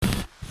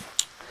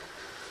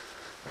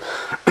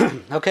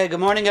Okay, good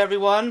morning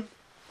everyone.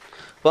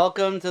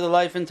 Welcome to the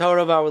Life and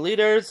Torah of Our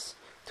Leaders.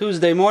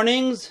 Tuesday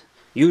mornings,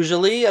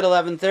 usually at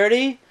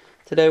 11:30.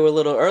 Today we're a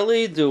little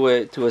early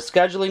due to a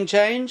scheduling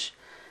change.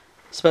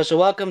 Special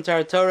welcome to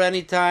our Torah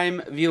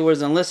Anytime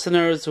viewers and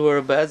listeners who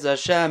are Be'ez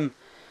Hashem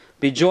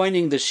be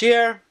joining the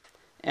Shir.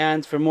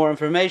 And for more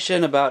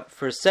information about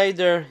First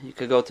Seder, you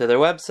could go to their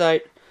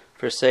website,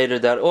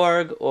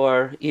 firstseder.org,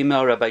 or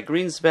email Rabbi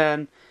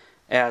Greenspan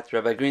at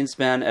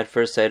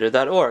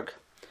rabbigreenspan@firstseder.org.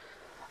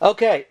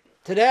 Okay,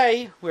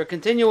 today we're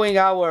continuing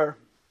our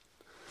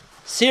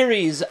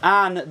series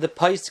on the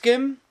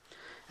Paiskim,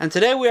 and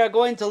today we are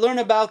going to learn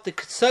about the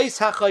Ksais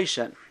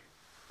HaChoshen.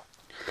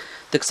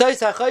 The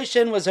Ksais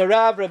HaChoshen was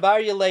Harav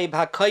Rabbi Leib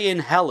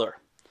HaKoyin Heller.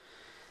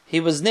 He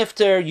was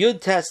Nifter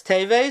Yud Tes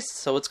Teves,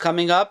 so it's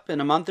coming up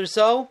in a month or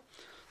so,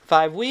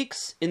 5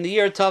 weeks, in the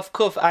year Tov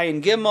Kuf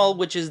Ayin Gimel,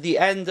 which is the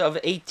end of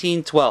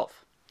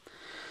 1812.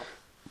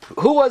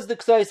 Who was the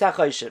Ksais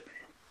HaChoshen?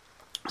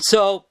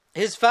 So,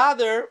 his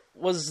father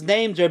was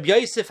named Rabbi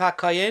Yosef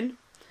HaKoyin,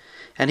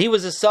 and he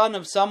was a son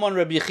of someone,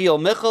 Rabbi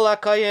Yechiel Michal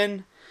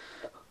HaKoyin,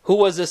 who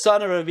was a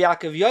son of Rabbi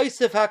Yaakov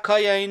Yosef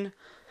HaKoyin.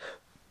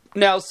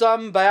 Now,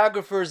 some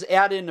biographers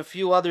add in a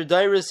few other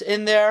dairis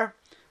in there.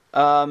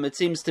 It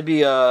seems to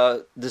be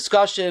a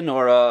discussion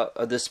or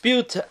a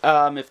dispute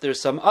if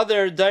there's some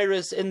other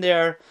dairis in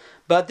there.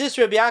 But this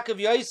Rabbi Yaakov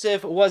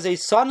Yosef was a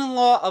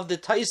son-in-law of the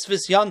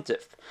Taisvis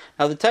Yontif.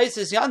 Now the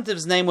Taisvis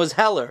Yontif's name was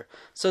Heller.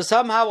 So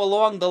somehow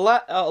along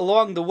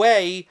the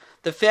way,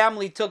 the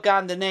family took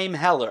on the name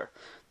Heller.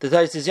 The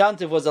Taisvis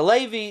Yontif was a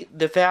Levi,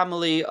 the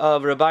family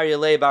of Rabbi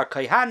Leib Bar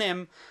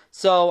Kaihanim.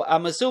 So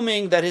I'm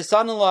assuming that his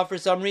son-in-law for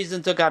some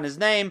reason took on his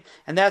name,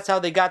 and that's how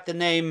they got the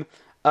name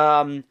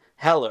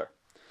Heller.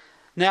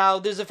 Now,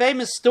 there's a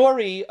famous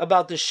story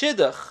about the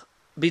Shidduch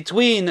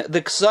between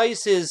the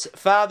Ksais'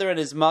 father and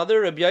his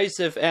mother, Rabbi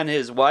Yosef and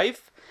his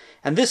wife.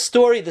 And this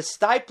story, the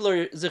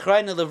Steipler,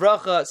 Zechreinu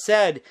Levracha,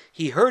 said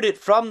he heard it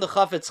from the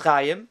Chafetz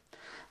Chaim,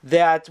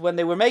 that when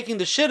they were making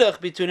the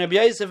Shidduch between Rabbi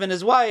Yosef and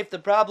his wife, the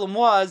problem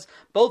was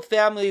both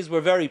families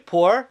were very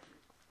poor.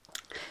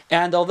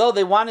 And although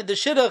they wanted the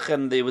shidduch,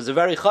 and it was a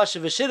very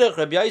chashuv shidduch,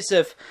 Rabbi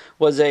Yosef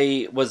was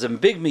a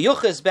big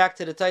miyuchas back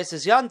to the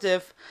Taisis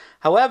Yantif.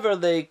 However,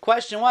 the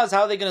question was,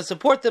 how are they going to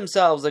support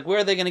themselves? Like, where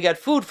are they going to get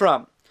food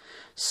from?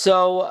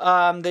 So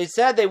they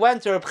said they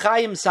went to Reb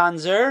Chaim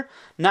Sanzer,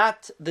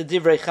 not the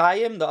Divrei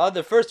Chaim, the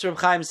other first Reb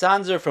Chaim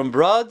Sanzer from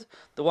Brod,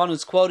 the one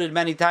who's quoted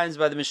many times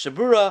by the Mishnah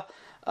Berurah.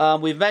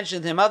 We've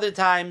mentioned him other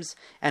times,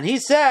 and he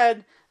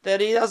said that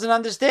he doesn't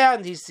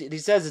understand. He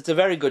says it's a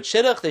very good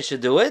shidduch, they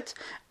should do it.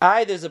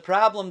 There's a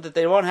problem that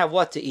they won't have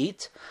what to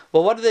eat.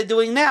 Well, what are they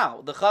doing now?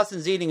 The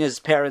chassan's eating at his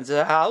parents'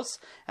 house,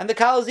 and the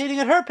kal is eating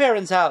at her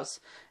parents' house.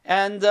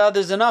 And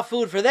there's enough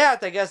food for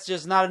that, I guess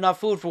just not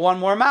enough food for one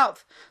more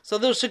mouth. So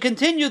they should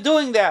continue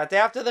doing that.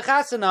 After the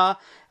chasana,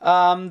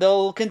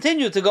 they'll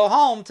continue to go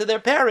home to their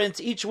parents,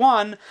 each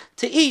one,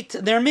 to eat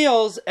their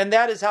meals, and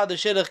that is how the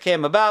shidduch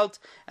came about.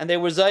 And they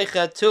were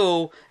zeicha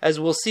too, as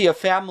we'll see, a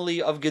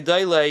family of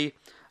Gedolei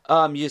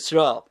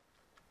Yisrael.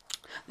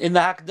 In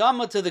the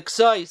Hakdama to the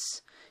Ksais,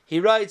 he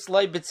writes,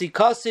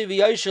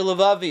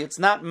 it's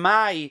not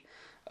my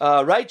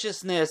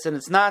righteousness, and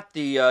it's not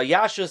the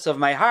yashus of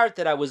my heart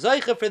that I was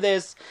zeicha for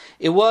this.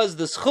 It was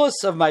the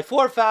schus of my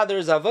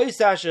forefathers,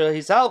 avois asher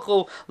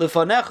hisalchu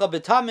lefonecha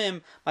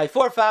betamim, my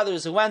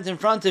forefathers who went in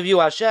front of you,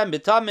 Hashem,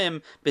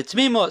 betamim,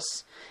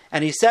 betmimus.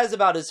 And he says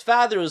about his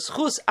father,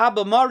 schus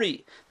Abba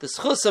Mori, the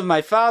schus of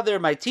my father,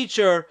 my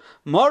teacher,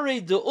 Mori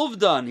de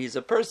Uvdan. He's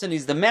a person,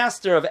 he's the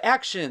master of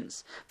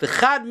actions.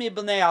 V'chadmi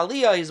b'nei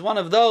aliyah, he's one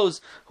of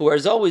those who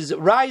is always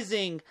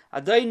rising.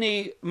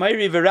 Adayni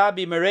Meiri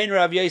v'Rabbi Merein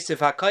Rav Yosef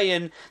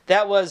HaKoyin.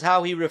 That was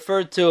how he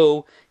referred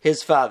to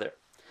his father.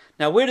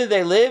 Now, where did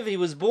they live? He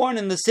was born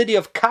in the city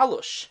of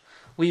Kalush.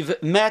 We've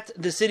met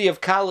the city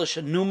of Kalush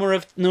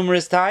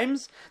numerous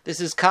times.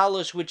 This is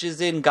Kalush, which is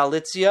in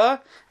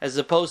Galicia, as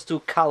opposed to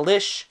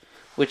Kalisz,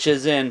 which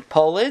is in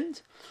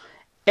Poland.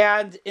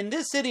 And in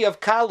this city of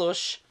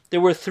Kalush,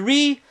 there were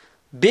 3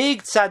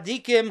 big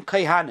tzaddikim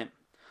kaihanim.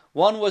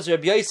 One was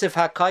Rabbi Yosef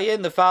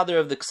HaKoyin, the father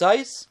of the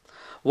Ksais.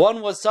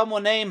 One was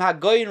someone named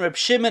Hagoyin Reb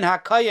Shimon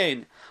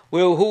HaKoyin,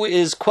 who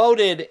is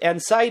quoted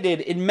and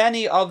cited in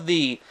many of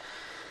the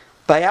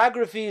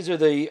biographies or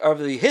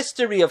the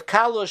history of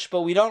Kalush,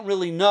 but we don't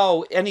really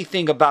know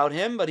anything about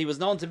him, but he was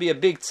known to be a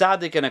big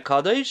tzaddik and a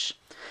kaddish.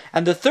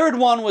 And the third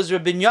one was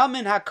Rabbi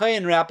Binyamin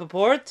HaKoyin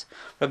Rappaport.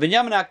 Rabbi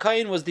Binyamin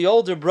HaKoyin was the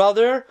older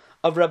brother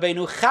of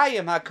Rabbeinu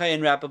Chaim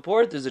HaKoyin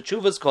Rappaport. There's a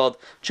chuvas called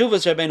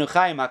Chuvas Rabbeinu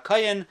Chaim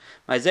HaKoyin.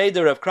 My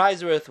Zayder of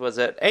Kreisworth was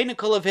an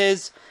Einikul of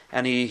his,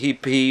 and he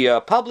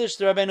published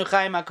the Rabbeinu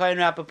Chaim HaKoyin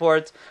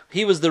Rappaport.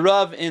 He was the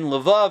Rav in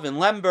Lvov, in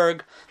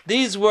Lemberg.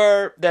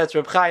 That's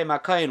Reb Chaim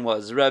HaKoyin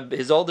was.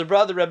 His older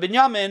brother, Rabbi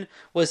Binyamin,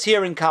 was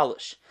here in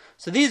Kalush.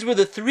 So these were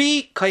the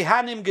 3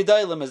 Kaihanim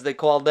Gedolim, as they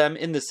called them,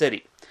 in the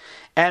city.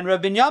 And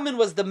Rabbi Binyamin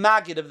was the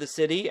Maggid of the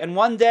city, and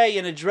one day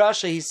in a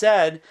drasha he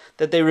said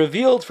that they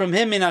revealed from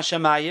him in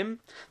Hashemayim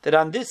that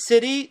on this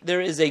city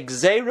there is a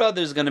gzeira,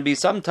 there's going to be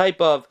some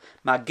type of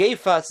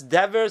magefas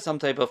dever, some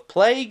type of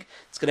plague.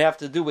 It's going to have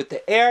to do with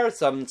the air,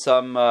 some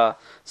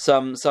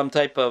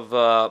type of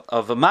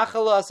a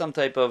machala, some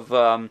type of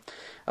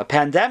a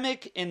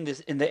pandemic in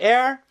the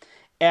air.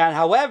 And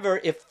however,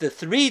 if the these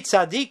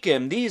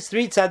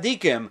three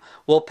tzaddikim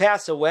will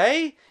pass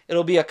away,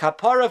 it'll be a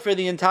kapara for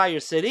the entire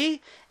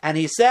city. And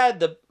he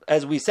said,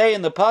 as we say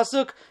in the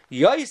pasuk,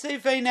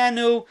 Yosef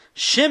einenu,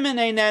 Shimon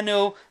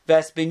einenu,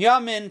 Ves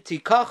Binyamin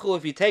tikachu.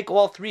 If you take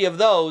all three of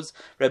those,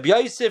 Reb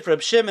Yosef,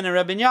 Reb Shimon, and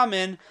Reb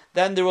Binyamin,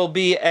 then there will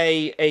be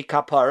a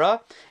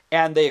kapara.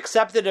 And they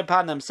accepted it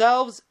upon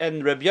themselves.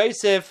 And Reb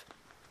Yosef,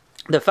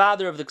 the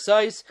father of the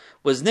Ksais,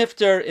 was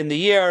nifter in the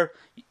year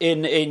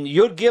in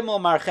Yud Gimel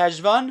Mar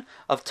Cheshvan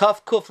of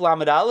Tuf Kuf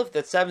Lamed Aleph,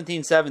 that's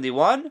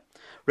 1771.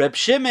 Reb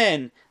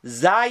Shimon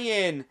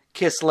Zayin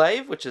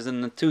Kislev, which is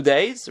in 2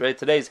 days, right?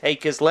 Today's Hey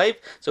Kislev,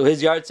 so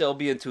his yard sale will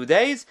be in 2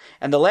 days.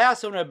 And the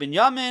last one, Reb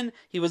Binyamin,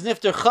 he was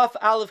nifter Chaf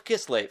Aleph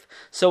Kislev.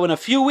 So in a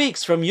few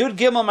weeks, from Yud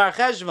Gimel Mar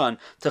Cheshvan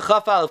to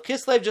Chaf Aleph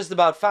Kislev, just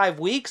about 5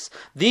 weeks,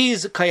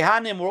 these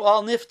Kayhanim were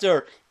all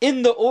nifter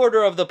in the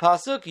order of the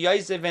pasuk,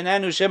 Yosef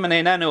einenu, Shimon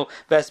einenu,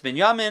 Ves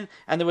Binyamin,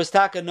 and there was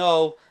taka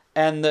no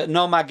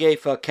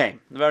Magefa came.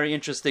 A very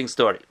interesting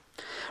story.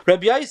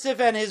 Rabbi Yosef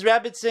and his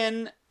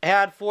Rebbitzin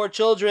had 4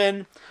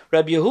 children.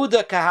 Rabbi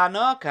Yehuda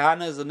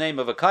Kahana is the name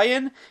of a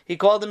Kayan, he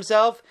called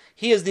himself.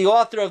 He is the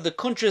author of the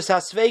Kuntras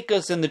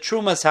HaSveikus and the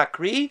Trumas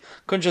Hakri.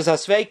 Kuntras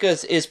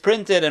HaSveikus is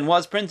printed and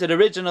was printed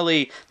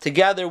originally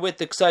together with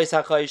the Ksais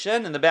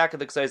HaChayshen. In the back of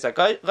the Ksais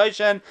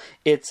HaChayshen,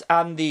 it's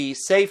on the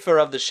Sefer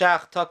of the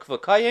Shach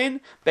Takva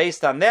Kayan,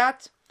 based on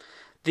that.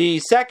 The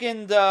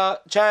second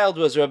child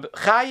was Reb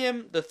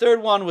Chaim, the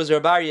third one was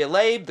Reb Aryeh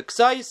Leib, the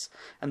Ksais,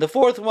 and the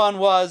fourth one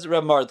was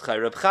Reb Mordechai.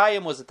 Reb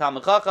Chaim was a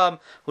Talmid Chacham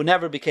who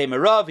never became a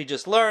Rav, he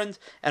just learned,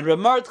 and Reb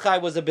Mordechai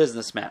was a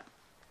businessman.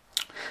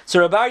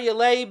 So Reb Aryeh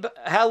Leib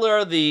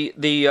Heller, the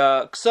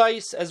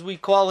Ksais, as we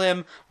call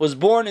him, was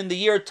born in the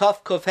year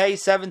Tov Kuf Hey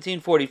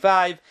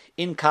 1745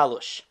 in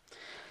Kalush.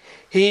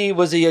 He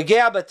was a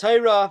Yagea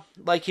B'Torah,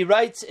 like he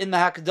writes in the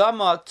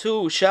Hakdama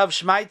to Shav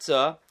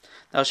Shmaitza.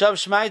 Now, Shav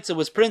Shmaitza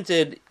was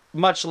printed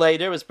much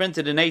later. It was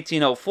printed in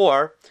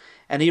 1804.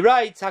 And he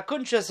writes,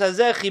 HaKuntras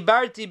hazeh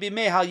chibarti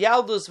bimei hal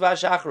yaldus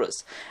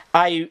v'ashachrus.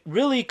 I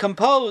really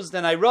composed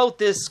and I wrote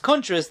this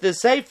kuntras,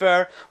 this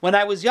sefer, when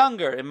I was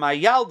younger, in my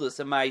yaldus,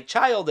 in my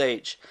child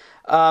age.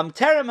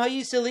 Terem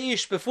ha'yisel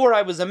ish, before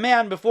I was a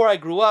man, before I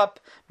grew up.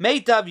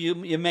 Meitav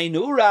Yemeinu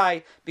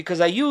Urai, because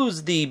I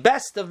used the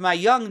best of my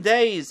young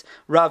days.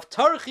 Rav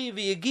Tarchi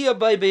v'yagia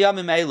by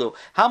b'yamim elu.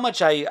 How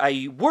much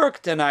I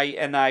worked and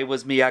I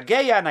was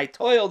miyageya and I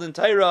toiled in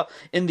Torah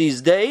in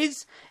these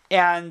days.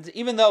 And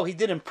even though he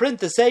didn't print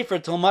the sefer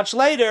till much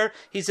later,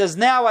 he says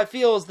now I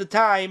feel is the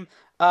time.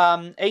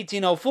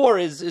 1804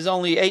 is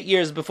only 8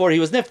 years before he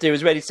was nifter. He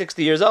was already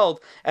 60 years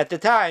old at the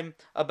time,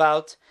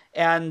 about.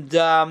 And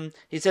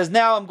he says,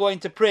 now I'm going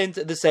to print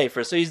the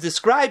Sefer. So he's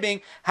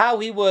describing how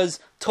he was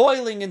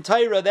toiling in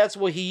Torah. That's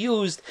what he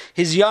used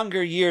his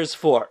younger years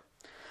for.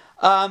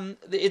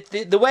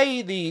 The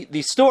way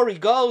the story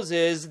goes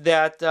is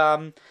that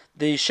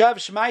the Shav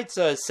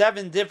Shmaitza,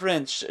 7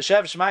 different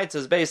Shav Shmaitza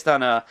is based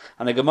on a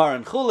Gemara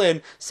in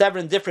Chulin,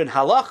 7 different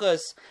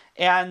halachas,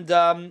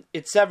 and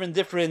it's 7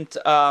 different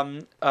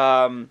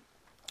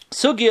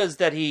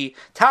sugyas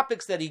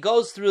topics that he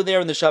goes through there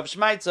in the Shav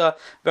Shmaitza,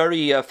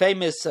 very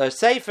famous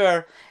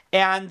sefer.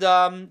 And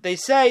they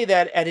say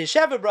that at his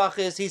Sheva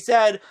Brachas, he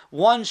said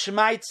 1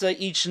 Shmaitza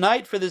each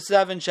night for the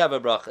 7 Sheva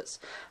Brachas.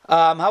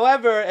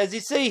 However, as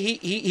you see,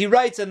 he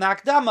writes in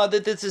Akdama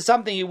that this is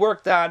something he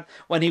worked on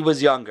when he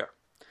was younger.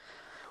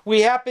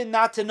 We happen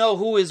not to know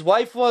who his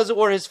wife was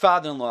or his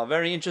father-in-law.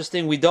 Very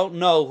interesting. We don't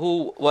know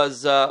who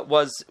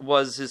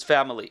was his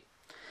family.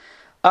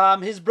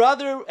 His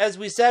brother, as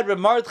we said, Reb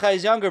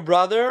Mordechai's younger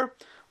brother,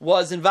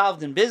 was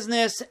involved in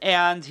business,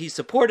 and he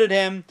supported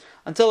him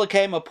until it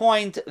came a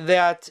point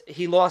that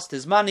he lost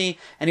his money,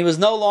 and he was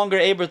no longer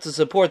able to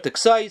support the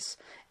Ksais,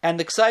 and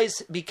the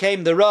Ksais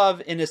became the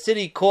Rav in a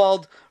city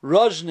called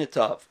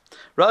Rozhnitov.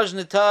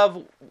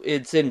 Rozhnitov,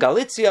 it's in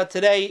Galicia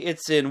today,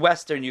 it's in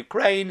western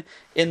Ukraine,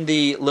 in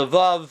the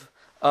Lvov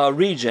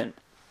region.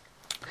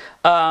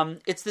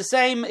 It's the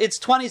same, it's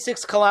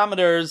 26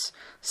 kilometers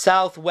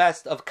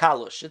southwest of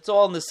Kalush. It's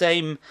all in the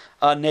same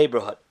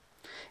neighborhood.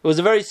 It was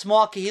a very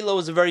small kehillah, it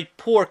was a very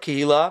poor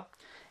kehillah,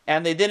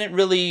 and they didn't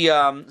really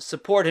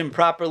support him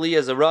properly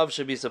as a Rav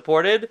should be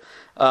supported,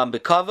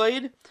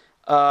 b'kavod.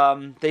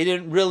 They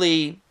didn't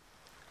really,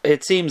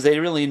 it seems they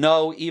really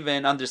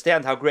even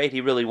understand how great he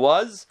really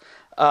was,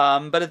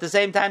 but at the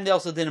same time they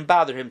also didn't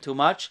bother him too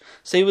much,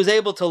 so he was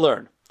able to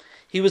learn.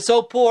 He was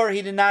so poor,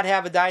 he did not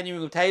have a dining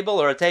room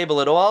table or a table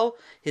at all.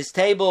 His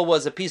table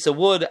was a piece of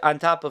wood on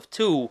top of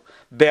 2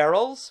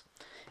 barrels.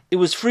 It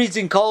was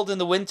freezing cold in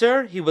the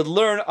winter. He would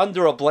learn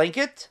under a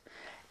blanket.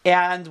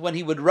 And when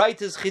he would write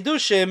his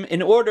chidushim,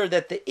 in order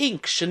that the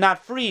ink should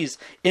not freeze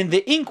in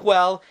the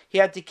inkwell, he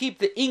had to keep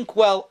the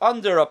inkwell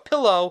under a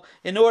pillow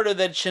in order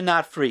that it should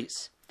not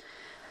freeze.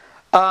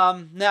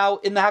 Now,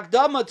 in the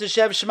Hakdama to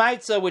Shev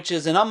Shmaitza, which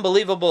is an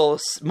unbelievable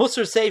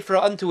Musar Sefer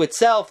unto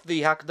itself,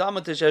 the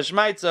Hakdama to Shev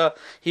Shmaitza,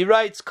 he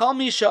writes, Kol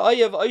mi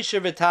she'oyev oisher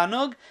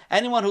v'tanug,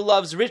 anyone who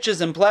loves riches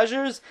and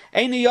pleasures,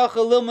 eini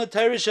yochel lilmud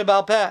Torah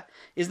shebal peh,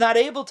 is not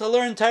able to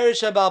learn Torah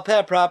shebal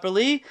peh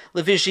properly.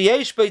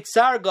 Levishiyesh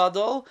beitzar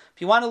gadol, if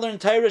you want to learn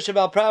Torah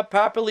shebal peh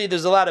properly,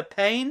 there's a lot of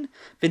pain.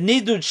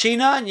 V'nidud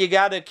shina, and you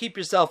got to keep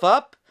yourself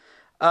up.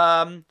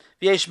 A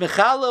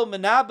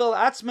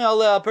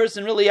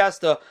person really has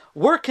to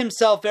work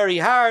himself very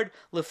hard.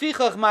 And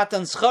roim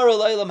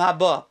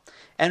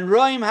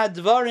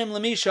hadvarim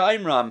lemisha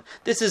imram.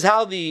 This is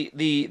how the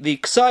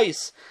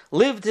Ksais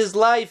lived his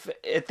life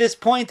at this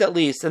point at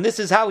least, and this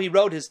is how he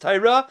wrote his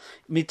Torah,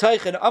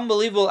 mitoich an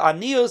unbelievable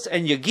anius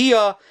and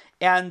yagia,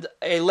 and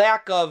a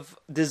lack of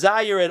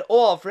desire at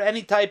all for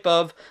any type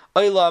of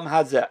olam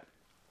hazeh.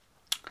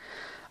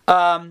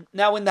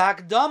 Now in the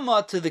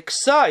Hakdama to the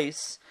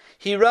Ksais,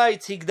 he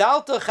writes,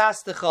 Higdalta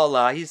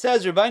chastechala. He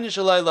says, Rabbeinu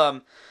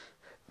Shalom,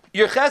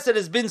 your chesed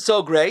has been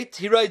so great.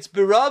 He writes,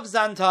 Birav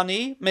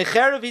zantani,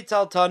 mecherev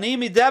hitaltani,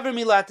 midever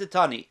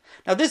milatetani.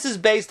 Now this is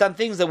based on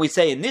things that we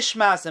say in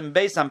Nishmas and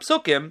based on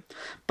Psukim,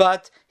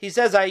 but he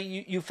says,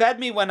 you fed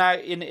me when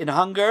in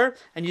hunger,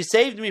 and you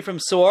saved me from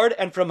sword,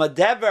 and from a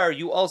dever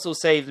you also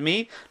saved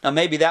me. Now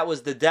maybe that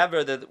was the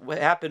dever that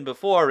happened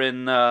before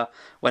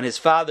when his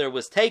father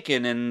was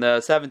taken in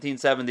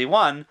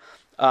 1771.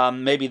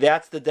 Maybe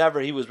that's the dever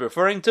he was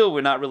referring to.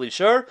 We're not really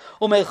sure.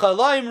 And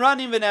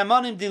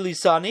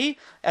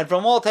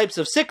from all types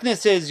of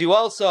sicknesses, you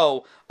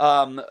also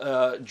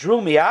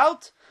drew me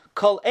out.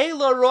 So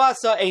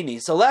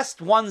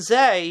lest one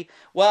say,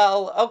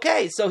 well,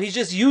 okay, so he's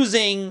just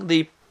using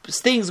the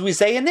things we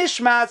say in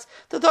Nishmas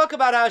to talk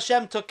about how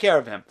Hashem took care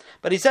of him.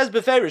 But he says,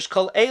 Beferish,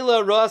 Kol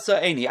Eila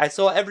Roasa Eini. I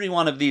saw every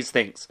one of these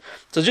things.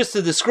 So just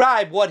to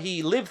describe what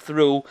he lived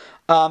through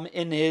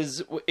in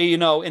his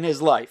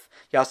life.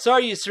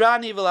 Yasar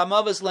Yisrani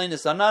v'lamavas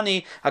leinis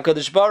anani.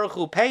 HaKadosh Baruch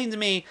Hu pained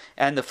me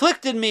and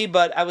afflicted me,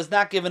 but I was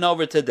not given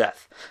over to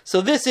death. So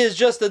this is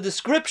just a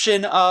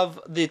description of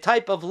the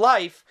type of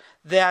life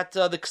that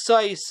the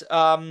Ksais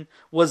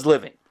was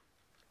living.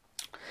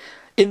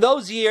 In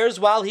those years,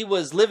 while he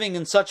was living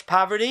in such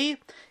poverty,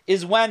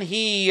 is when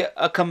he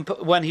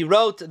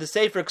wrote the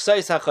Sefer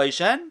Ksais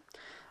HaChoshen,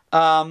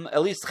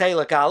 at least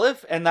Chelik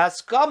Aleph, and the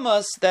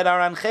Askamas that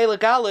are on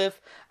Chelik Aleph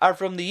are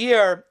from the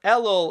year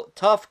Elul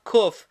Taf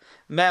Kuf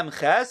Mem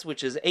Ches,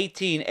 which is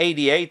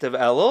 1888 of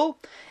Elul,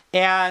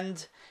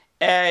 and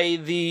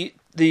the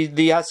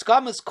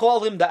Haskamas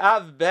call him the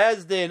Av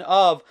Bezdin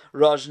of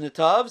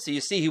Rajnitov, so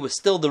you see he was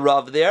still the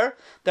Rav there.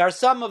 There are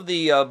some of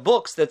the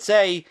books that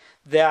say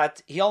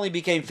that he only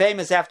became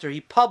famous after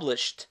he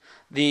published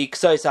the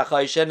Ksais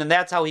HaChoshen, and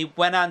that's how he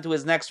went on to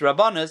his next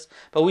Rabbanos,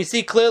 but we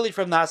see clearly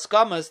from the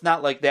Haskamas,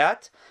 not like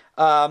that,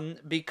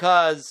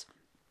 because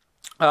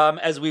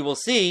as we will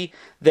see,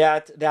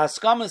 that the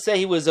Haskama say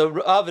he was of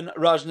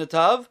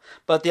Rajnatov,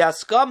 but the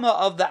Haskama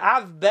of the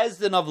Av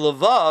Bezdin of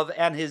Lvov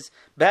and his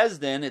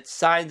Bezdin, it's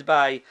signed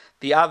by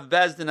the Av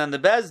Bezdin and the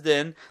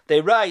Bezdin,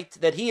 they write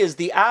that he is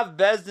the Av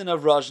Bezdin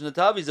of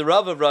Rajnatov, he's a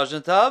Rav of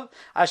Rajnatov,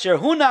 Asher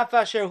Hunaf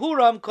Asher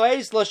Huram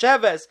Koes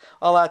Losheves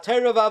Ala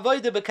Terav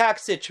Avoida Bekak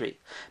Sitri.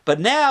 But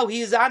now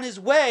he is on his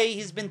way,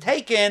 he's been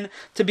taken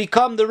to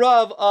become the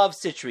Rav of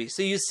Sitri.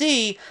 So you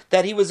see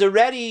that he was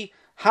already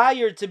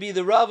hired to be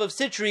the Rav of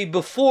Sitri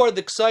before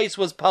the Ksais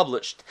was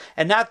published,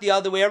 and not the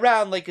other way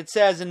around, like it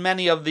says in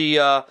many of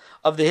the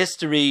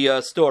history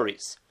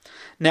stories.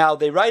 Now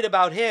they write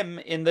about him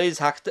in these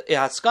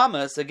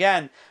Haskamas.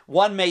 Again,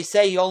 one may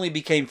say he only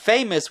became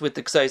famous with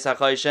the Ksais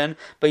HaChoshen,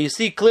 but you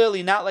see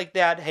clearly not like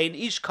that. Hein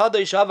ish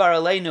kadosh avar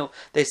aleinu.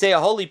 They say a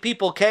holy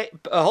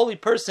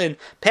person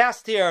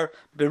passed here.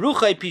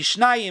 Beruchai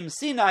pishnayim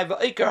Sinai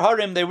v'ikar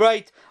harim. They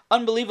write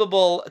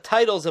unbelievable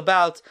titles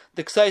about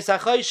the Ksais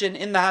HaChoshen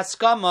in the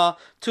Haskama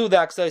to the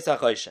Ksais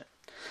HaChoshen.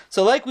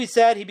 So like we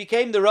said, he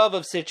became the Rav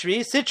of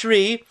Sitri.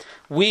 Sitri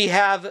we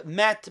have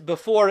met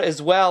before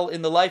as well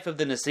in the life of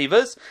the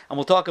Nesivas, and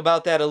we'll talk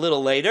about that a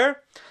little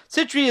later.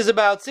 Sitri is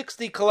about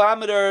 60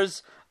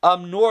 kilometers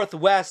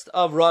northwest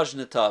of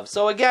Rajnatov.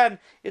 So again,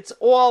 it's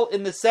all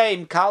in the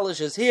same.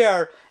 Kalish is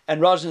here,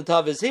 and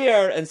Rajnatov is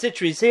here, and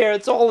Sitri is here.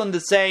 It's all in the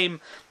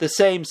same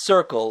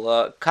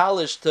circle.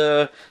 Kalish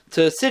to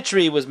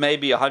Sitri was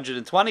maybe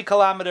 120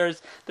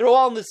 kilometers. They're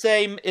all in the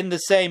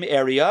same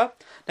area.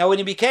 Now, when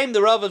he became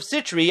the Rav of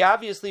Sitri,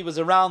 obviously was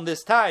around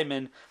this time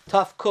in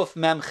Taf Kuf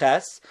Mem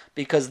Ches,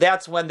 because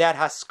that's when that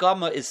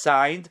Haskama is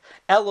signed.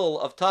 Elul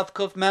of Taf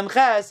Kuf Mem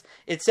Ches,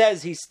 it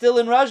says he's still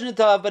in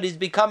Rajnatov, but he's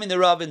becoming the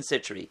Rav in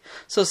Sitri.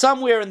 So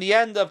somewhere in the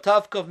end of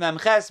Taf Kuf Mem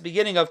Ches,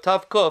 beginning of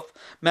Taf Kuf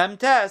Mem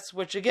Tes,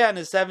 which again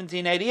is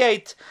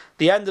 1788,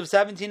 the end of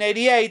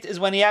 1788 is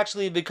when he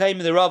actually became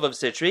the Rav of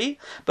Sitri.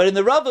 But in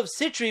the Rav of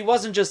Sitri, it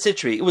wasn't just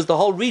Sitri, it was the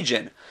whole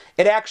region.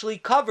 It actually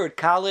covered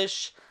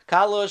Kalish,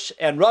 Kalush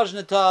and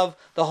Rozhnetov.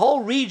 The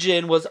whole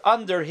region was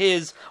under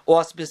his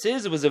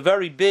auspices. It was a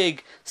very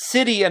big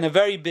city and a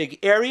very big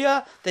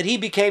area that he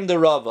became the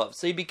Rav of.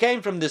 So he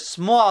became from this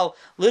small,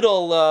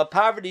 little,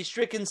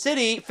 poverty-stricken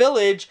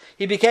village,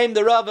 he became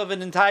the Rav of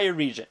an entire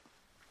region.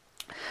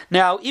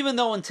 Now, even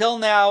though until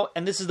now,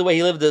 and this is the way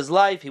he lived his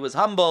life, he was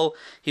humble,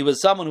 he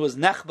was someone who was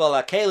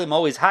nechbal akelim,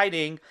 always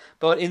hiding,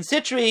 but in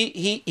Sitri,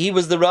 he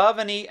was the Rav,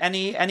 and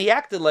he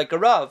acted like a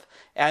Rav,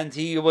 and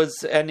he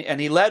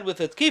led with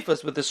the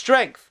tkifus, with the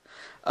strength.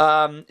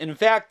 In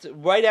fact,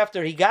 right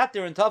after he got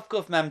there in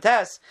Tovkuf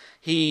Memtes,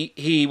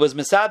 he was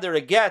Mesader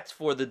a get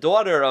for the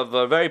daughter of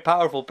a very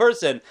powerful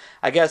person.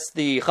 I guess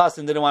the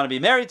chassan didn't want to be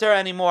married to her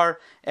anymore,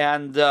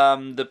 and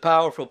the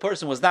powerful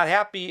person was not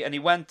happy, and he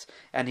went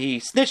and he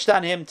snitched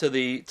on him to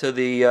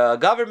the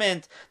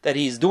government that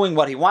he's doing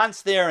what he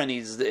wants there, and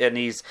he's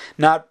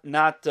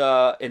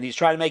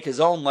trying to make his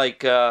own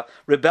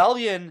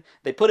rebellion.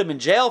 They put him in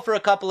jail for a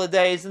couple of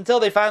days until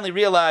they finally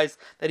realized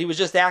that he was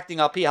just acting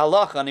al pi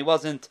halacha and he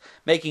wasn't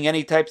making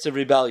any types of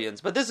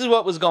rebellions. But this is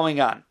what was going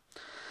on.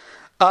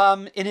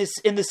 In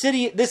the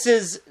city, this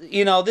is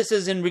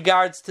in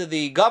regards to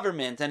the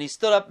government, and he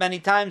stood up many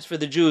times for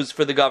the Jews,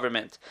 for the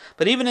government.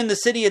 But even in the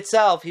city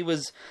itself, he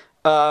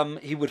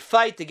would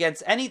fight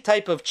against any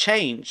type of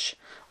change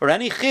or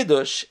any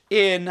chidush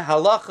in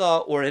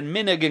halacha or in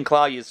minhag in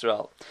Klal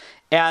Yisrael.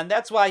 And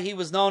that's why he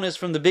was known as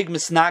from the big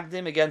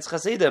misnagdim against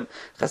Hasidim.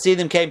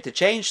 Hasidim came to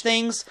change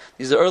things.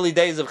 These are early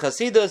days of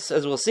Hasidus,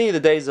 as we'll see,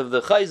 the days of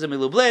the Chayzim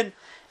Lublin.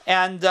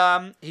 And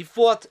he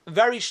fought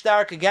very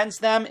stark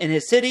against them in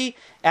his city,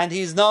 and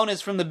he's known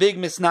as from the big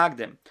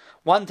misnagdim.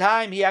 One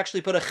time, he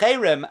actually put a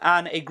cherem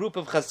on a group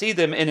of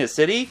Hasidim in his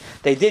city.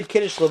 They did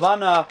Kiddush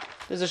Levana.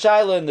 There's a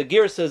shaila in the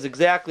Girsas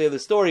exactly of the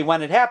story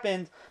when it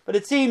happened, but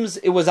it seems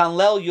it was on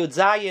Lel Yud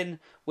Zayin,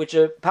 which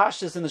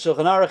Pashtus in the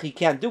Shulchan Aruch, he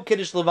can't do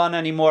Kiddush Levana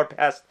anymore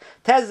past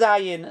Tez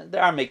Zayin.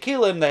 There are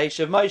Mekilim, the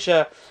Heshav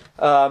Moshe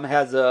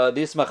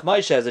the Yismach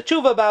Moshe has a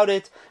tshuva about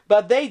it,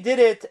 but they did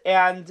it,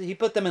 and he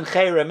put them in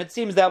cherem. It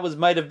seems that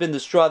might have been the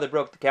straw that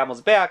broke the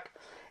camel's back,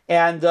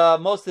 and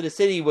most of the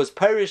city was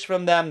perished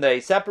from them. They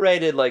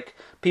separated like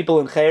people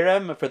in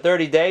cherem for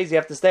 30 days. You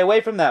have to stay away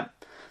from them.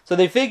 So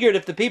they figured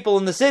if the people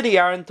in the city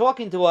aren't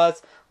talking to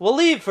us, we'll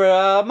leave for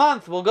a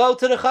month. We'll go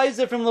to the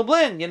Chayzer from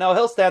Lublin.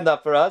 He'll stand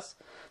up for us.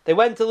 They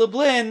went to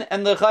Lublin,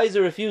 and the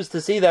Chayzer refused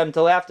to see them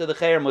till after the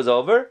cherem was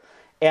over.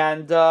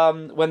 And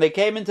when they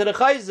came into the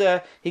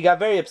Chayzer, he got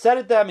very upset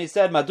at them. He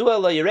said, "Madua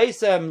la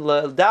yiresem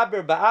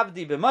daber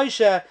ba'avdi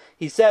b'Moshe."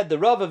 He said, "The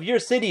Rav of your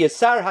city is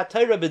Sar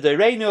HaTorah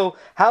b'Deirenu.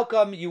 How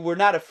come you were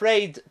not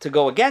afraid to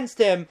go against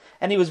him?"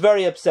 And he was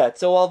very upset.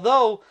 So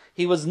although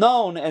he was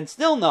known and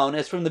still known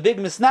as from the big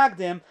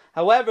misnagdim,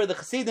 however, the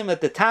Chassidim at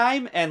the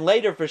time and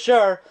later for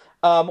sure,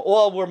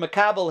 all were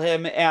makabel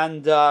him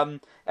and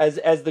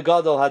as the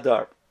Gadol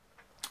Hadar.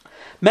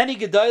 Many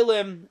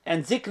Gedolim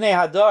and Ziknei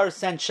Hadar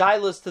sent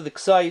shilas to the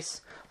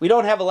Ksais. We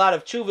don't have a lot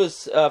of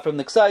tshuvas from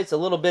the Ksais, a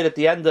little bit at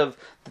the end of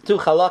the two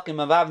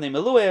Chalakim of Avnei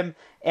Meluim,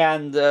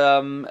 and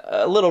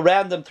a little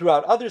random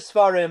throughout other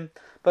Sfarim.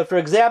 But for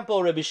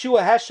example, Rabbi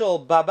Shua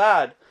Heschel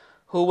Babad,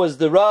 who was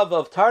the Rav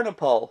of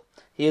Tarnopol,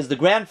 he is the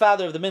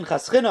grandfather of the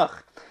Minchas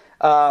Chinuch.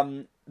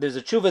 There's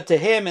a tshuva to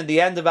him in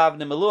the end of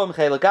Avnei Meluim,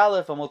 Chelik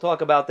Aleph, and we'll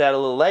talk about that a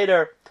little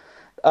later.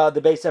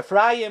 The Beis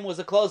Ephraim was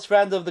a close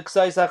friend of the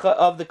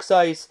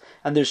Ksais,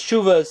 and there's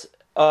shuvas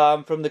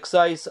from the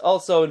Ksais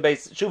also in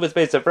shuvas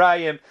Beis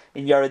Ephraim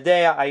in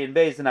Yeridea, Ayin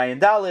Beis and Ayin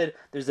Dalid.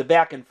 There's a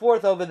back and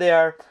forth over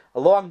there,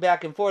 a long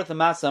back and forth, a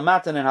Masa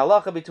Matan and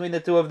Halacha between the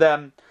two of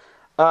them.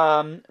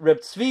 Reb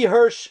Tzvi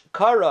Hirsch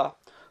Kara,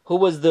 who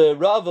was the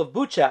Rav of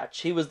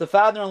Buchach, he was the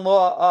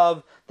father-in-law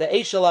of the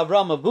Eshel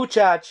Avram of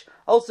Buchach.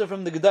 Also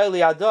from the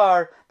Gedolei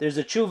Adar, there's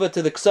a tshuva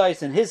to the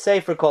Ksais in his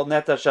sefer called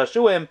Neta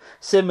Shashuim,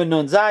 Siman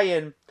Nun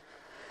Zayin.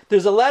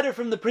 There's a letter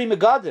from the Pri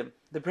Megadim.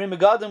 The Pri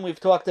Megadim we've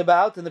talked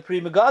about, and the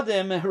Pri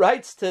Megadim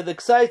writes to the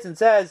Ksais and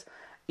says,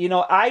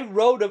 I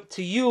wrote up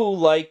to you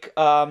like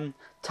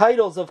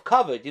titles of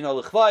kavod,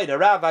 L'chvayid,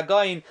 Harav,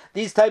 Agayin,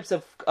 these types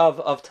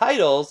of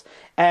titles,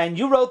 and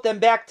you wrote them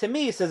back to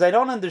me. He says, I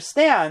don't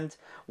understand.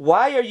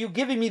 Why are you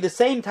giving me the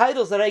same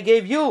titles that I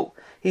gave you?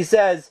 He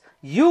says,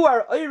 you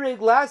are Oireg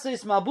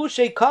Lasis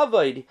Malbushe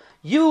Kavod.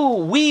 You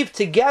weave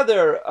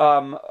together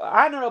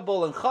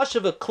honorable and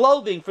chashuva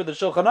clothing for the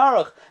Shulchan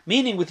Aruch,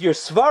 meaning with your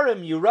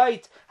svarim you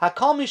write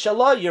Hakal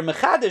Mishalah, your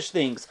mechadish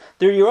things.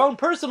 They're your own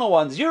personal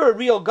ones. You're a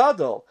real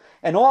gadol.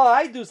 And all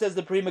I do, says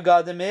the Pri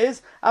Megadim,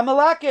 is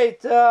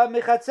Amalaket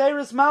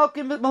Mechatzeres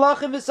Malachim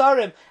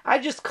Visarim. I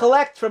just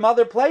collect from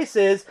other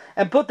places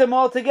and put them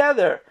all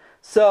together.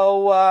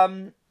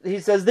 So he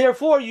says,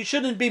 therefore, you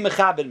shouldn't be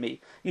mechabed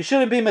me. You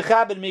shouldn't be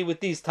mechabed me with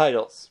these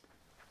titles.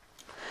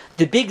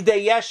 The Big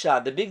Day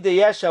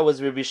Yesha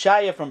was Rabbi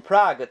Shaya from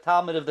Prague, a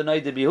Talmud of the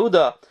Noda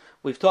B'Yehuda.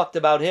 We've talked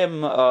about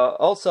him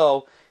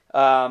also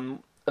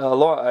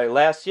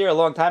last year, a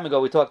long time ago.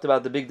 We talked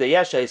about the Big Day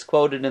Yesha. He's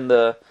quoted in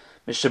the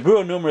Mishnah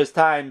Berurah numerous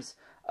times.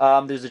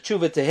 There's a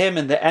tshuva to him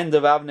in the end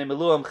of Avnei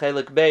Meluim,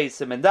 Chelik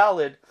Beis, Siman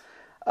Dalid.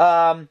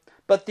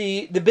 But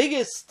the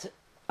biggest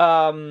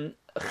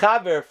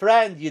chaver,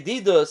 friend,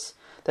 yedidus,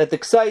 that the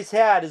Ksais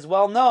had is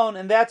well known,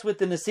 and that's with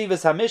the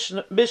Nesivos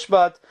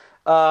HaMishpat.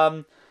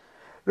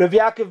 Rav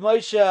Yaakov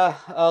Moshe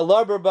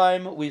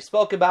Larberbaum, we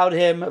spoke about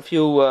him a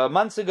few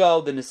months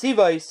ago, the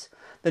Nesivos.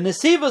 The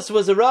Nesivos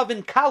was a Rav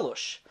in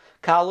Kalush.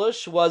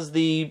 Kalush was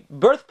the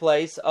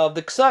birthplace of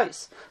the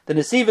Ksais. The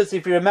Nesivos,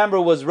 if you remember,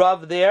 was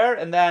Rav there,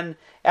 and then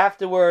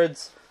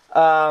afterwards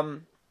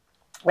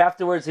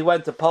he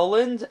went to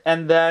Poland,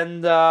 and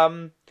then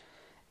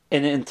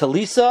in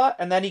Talisa,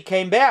 and then he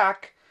came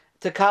back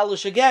to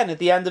Kalush again at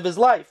the end of his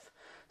life.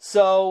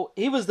 So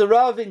he was the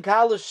Rav in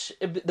Kalush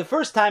the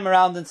first time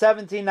around in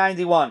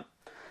 1791.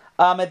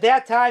 At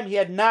that time, he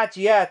had not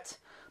yet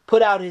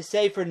put out his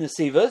Sefer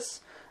Nesivos.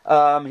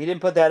 He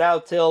didn't put that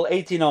out till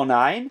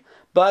 1809.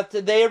 But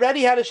they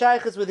already had a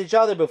shaykhus with each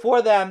other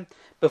before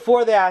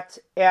that,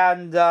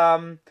 and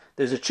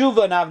there's a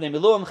tshuva, Navnei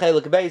Miluim,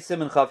 Chelik Beis,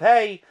 Siman Chav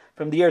Hei,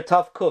 from the year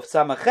Tav Kuf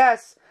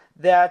Samaches,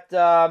 that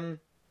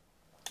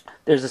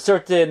there's a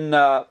certain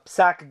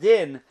psak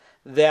din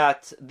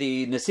that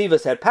the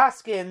Nesivos had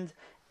paskind,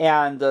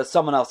 and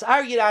someone else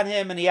argued on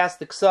him, and he asked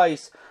the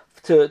Ksais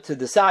to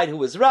decide who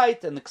was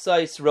right, and the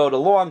Ksais wrote a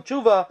long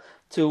tshuva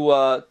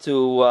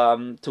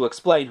to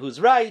explain who's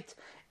right,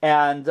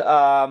 and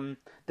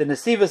the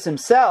Nesivos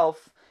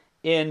himself,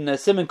 in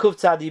Siman Kuf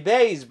Tzadi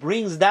Beis,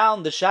 brings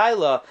down the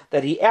shaila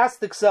that he asked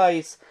the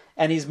Ksais,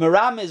 and he's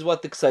meramis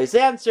what the Ksais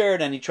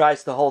answered, and he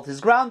tries to hold his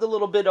ground a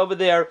little bit over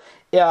there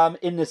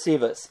in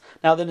Nesivos.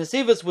 Now, the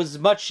Nesivos was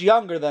much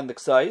younger than the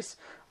Ksais.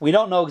 We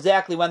don't know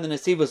exactly when the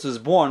Nesivos was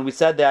born. We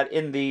said that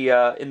in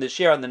the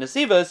share on the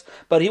Nesivos,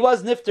 but he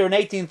was nifter in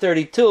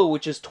 1832,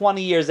 which is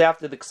 20 years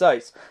after the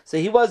Ksais. So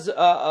he was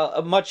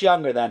much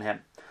younger than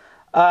him.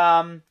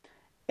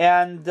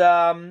 And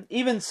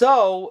even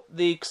so,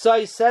 the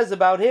Ksais says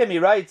about him, he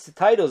writes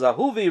titles,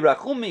 Ahuvi,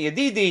 Rachumi,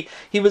 Yedidi,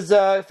 he was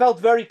felt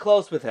very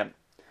close with him.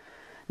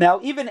 Now,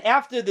 even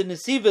after the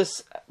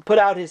Nesivos put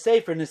out his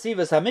Sefer,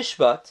 Nesivos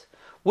HaMishpat,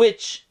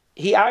 which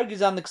he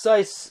argues on the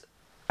Ksais,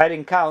 I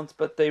didn't count,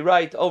 but they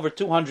write over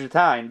 200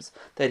 times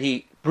that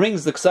he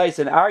brings the Ksais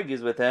and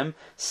argues with him,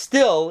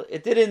 still,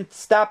 it didn't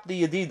stop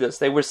the Yedidus.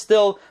 They were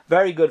still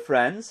very good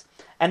friends.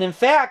 And in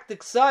fact, the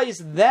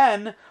Ksais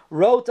then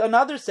wrote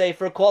another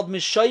sefer called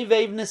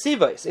Mishoivev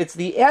Nesivos. It's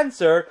the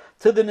answer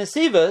to the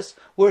Nesivos,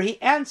 where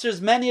he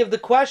answers many of the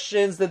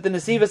questions that the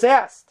Nesivos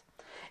asked.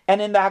 And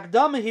in the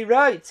Hakdama he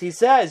writes, he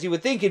says, you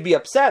would think he'd be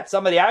upset,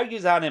 somebody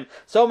argues on him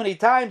so many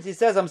times, he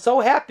says, I'm so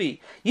happy.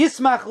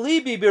 Yismach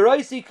libi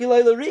biroisi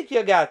kileilarik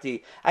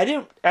yagati.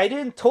 I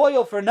didn't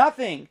toil for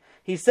nothing.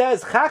 He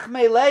says,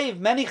 Chachmei leiv,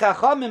 many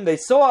chachamim, they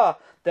saw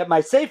that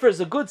my sefer is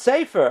a good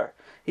sefer.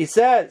 He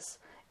says,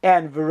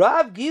 and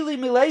v'rav gili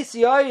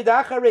mileisi oyed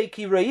acharei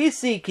ki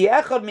reisi ki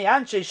echad mi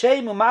anshe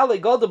shem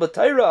umale godo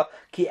b'Torah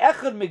ki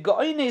echad mi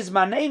go'inez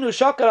manenu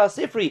shakar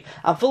al-sifri.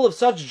 I'm full of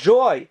such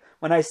joy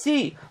when I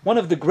see one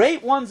of the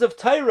great ones of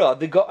Torah,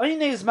 the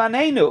go'inez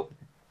manenu,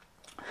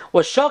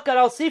 was Shakar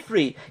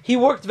al-Sifri. He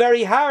worked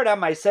very hard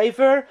on my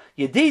sefer,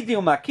 Yedidi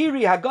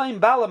u'makiri hagoyim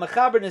bala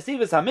mechaber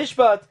Nesivos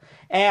HaMishpat,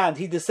 and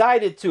he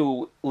decided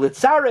to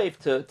litzaref,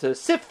 to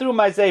sift through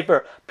my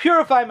sefer,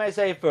 purify my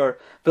sefer,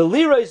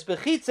 v'lirois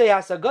b'chitzei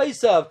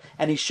hasagoisav,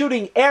 and he's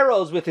shooting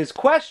arrows with his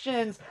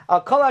questions, al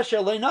kol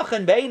asher lo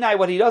nochen beinai,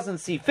 what he doesn't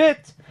see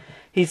fit.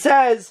 He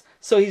says,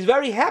 so he's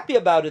very happy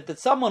about it, that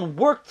someone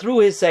worked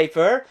through his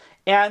sefer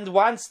and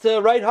wants to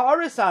write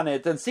ha'aris on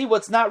it and see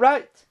what's not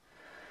right.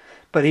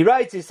 But he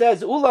writes, he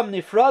says, Ulam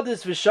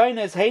nifradis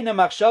v'shaynes heina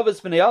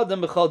machshavas b'nei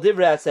adam b'chol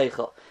divrei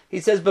haseichel.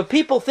 He says, but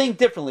people think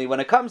differently. When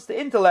it comes to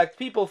intellect,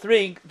 people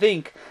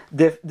think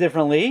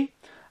differently.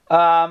 He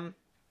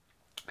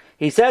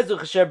says,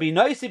 Uchasher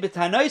b'noisi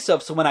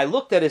b'tanoisav. So when I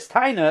looked at his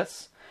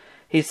tainus,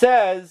 he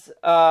says,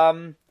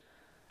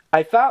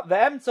 I found the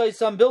emtzoi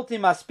some bilti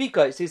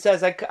maspikos. He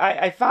says,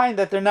 I find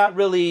that they're not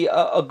really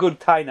a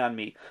good tain on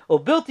me. Or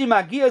bilti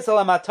magiyas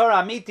alamatar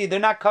amiti. They're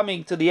not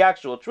coming to the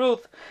actual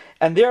truth,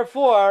 and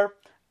therefore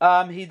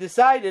he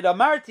decided.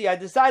 Amarti, I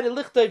decided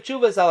lichtov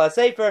tshuvas ala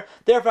sefer.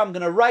 Therefore, I'm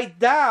going to write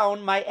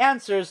down my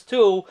answers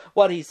to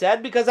what he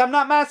said because I'm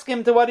not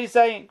masking to what he's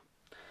saying.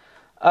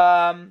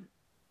 Now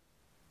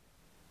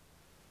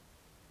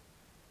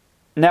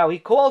he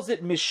calls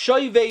it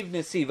mishoivev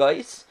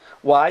nesivos.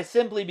 Why?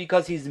 Simply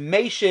because he's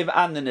meishiv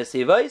on the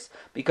Nesivos,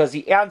 because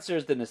he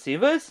answers the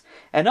Nesivos,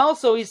 and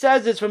also he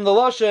says it's from the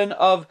lashon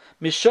of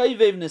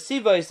mishoivev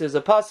Nesivos. There's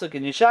a pasuk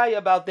in Yeshaya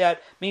about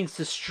that, means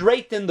to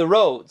straighten the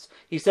roads.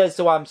 He says,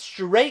 so I'm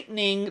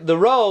straightening the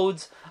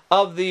roads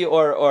of the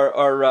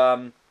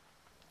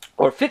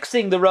or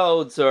fixing the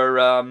roads, or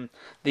I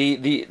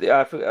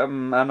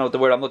don't know what the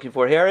word I'm looking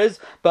for here is,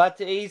 but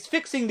he's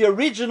fixing the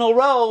original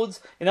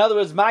roads. In other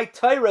words, my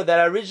Torah that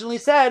I originally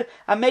said,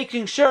 I'm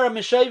making sure,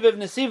 Mishoivev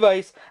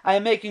Nesivos, I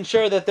am making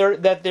sure that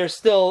they're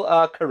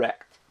still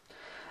correct.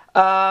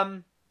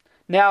 Now,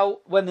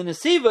 when the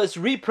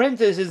Nesivos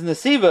reprinted his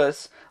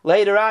Nesivos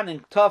later on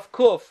in Tav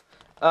Kuf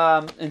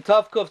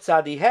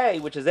Tzadi Hey,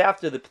 which is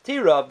after the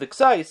Petira of the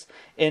Ksais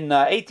in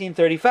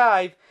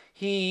 1835,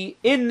 he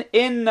in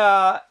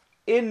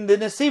the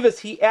Nesivos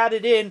he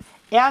added in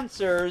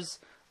answers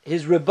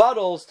his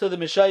rebuttals to the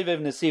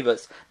Meshayvev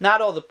Nesivos.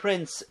 Not all the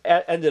prints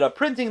ended up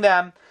printing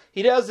them.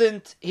 He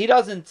doesn't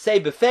say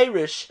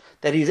beferish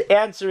that he's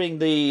answering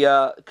the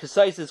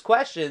Kesai's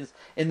questions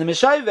in the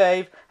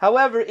Meshayvev.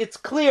 However, it's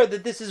clear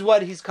that this is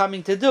what he's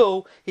coming to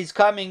do. He's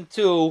coming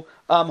to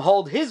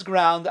hold his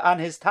ground on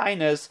his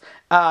tainus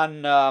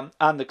on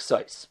the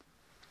Kesais.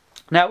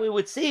 Now, it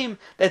would seem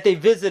that they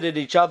visited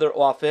each other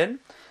often.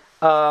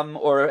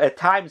 Or at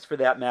times for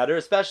that matter,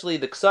 especially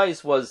the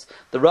Ksais was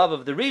the Rav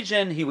of the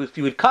region. He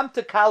would come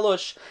to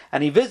Kalush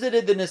and he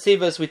visited the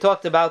Nesivos. We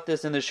talked about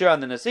this in the Shir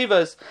on the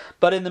Nesivos,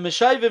 but in the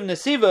Meshayvim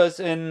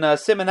Nesivos in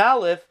Siman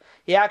Aleph,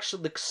 the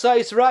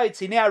Ksais writes,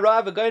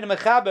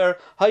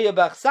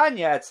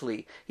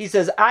 he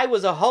says, I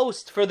was a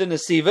host for the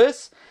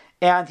Nesivos,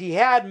 and he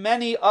had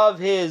many of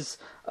his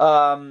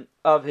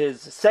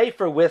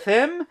sefer with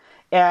him,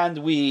 and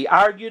we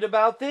argued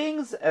about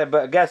things, but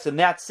I guess in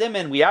that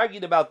siman we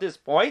argued about this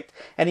point,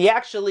 and he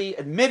actually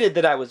admitted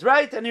that I was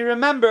right, and he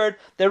remembered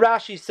that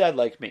Rashi said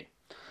like me.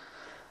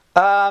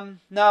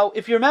 Now,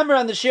 if you remember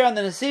on the Shir on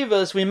the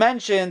Nesivos, we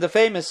mentioned the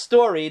famous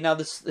story. Now,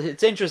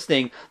 it's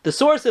interesting. The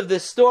source of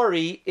this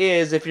story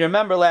is, if you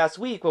remember last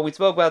week when we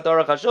spoke about the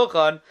Aruch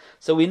HaShulchan,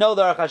 so we know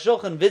the Aruch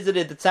HaShulchan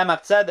visited the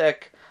Tzemach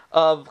Tzedek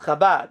of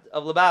Chabad,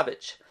 of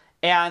Lubavitch.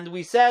 And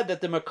we said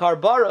that the Makar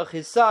Baruch,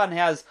 his son,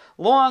 has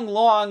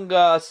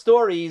long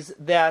stories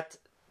that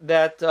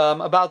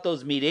about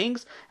those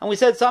meetings. And we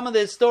said some of the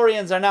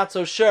historians are not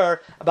so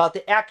sure about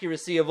the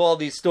accuracy of all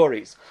these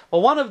stories.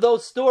 Well, one of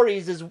those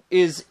stories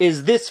is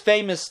this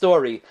famous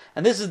story,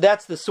 and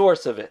that's the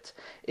source of it.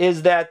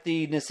 Is that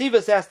the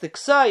Nesivos asked the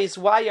Ksais,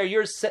 why are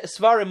your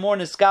Svarim more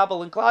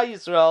Niskabel in Klal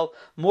Yisrael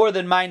more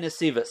than my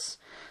Nesivos?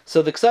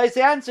 So the Ksais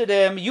answered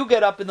him, you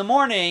get up in the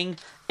morning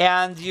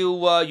and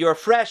you're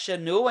fresh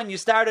and new, and you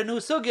start a new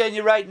sugya and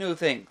you write new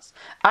things.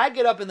 I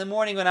get up in the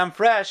morning when I'm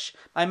fresh,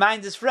 my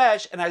mind is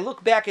fresh, and I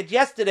look back at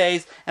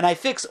yesterday's and I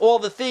fix all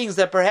the things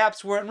that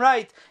perhaps weren't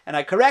right and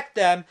I correct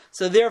them.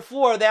 So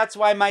therefore, that's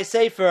why my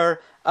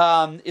sefer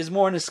is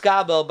more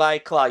niskabel by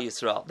Klal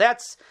Yisrael.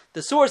 That's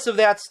the source of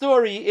that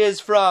story, is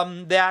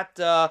from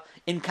that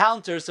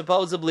encounter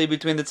supposedly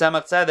between the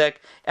Tzemach Tzedek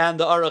and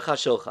the Aruch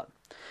HaShulchan.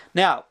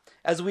 Now,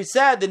 as we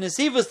said, the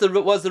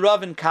Nesivos was the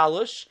Rav in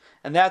Kalush,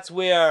 and that's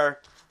where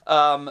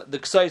the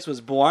Ksais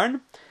was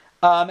born.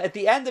 At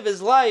the end of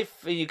his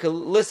life, you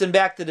can listen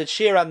back to the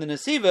Shir on the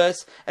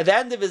Nesivos. At the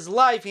end of his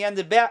life, he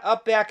ended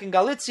up back in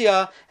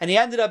Galicia, and he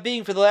ended up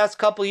being, for the last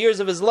couple of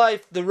years of his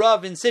life, the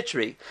Rav in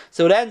Sitri.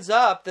 So it ends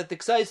up that the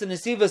Ksais and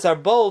Nesivos are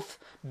both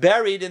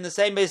buried in the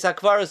same Beis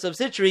HaKvaros of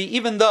Sitri,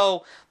 even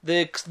though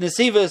the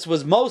Nesivos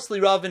was mostly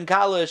Rav in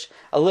Kalish,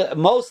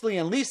 mostly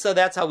in Lisa.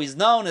 That's how he's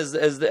known as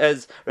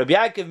Rabbi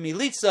Yaakov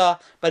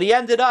Militza. But he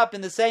ended up in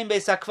the same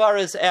Beis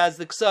HaKvaros as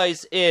the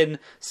Ksais in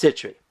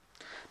Sitri.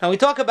 Now we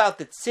talk about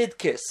the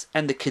tzidkis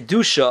and the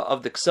kedusha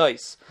of the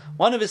Ksais.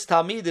 One of his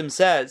talmidim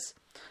says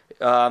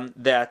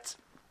that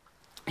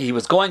he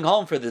was going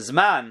home for the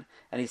Zman,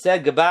 and he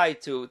said goodbye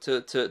to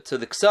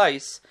the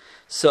Ksais.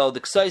 So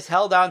the Ksais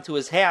held on to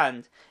his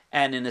hand,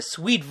 and in a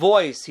sweet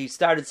voice, he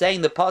started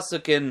saying the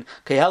pasuk in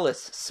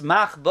Kehelis,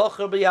 "Smach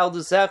bocher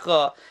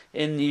b'yaldusecha,"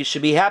 and you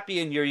should be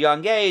happy in your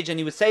young age. And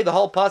he would say the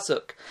whole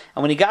pasuk.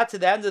 And when he got to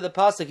the end of the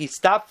pasuk, he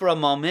stopped for a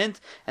moment,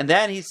 and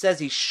then he says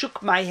he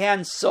shook my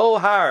hand so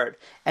hard,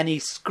 and he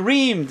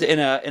screamed in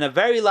a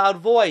very loud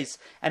voice,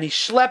 and he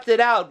schlepped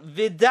it out,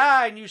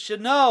 "Vidah, and you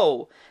should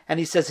know." And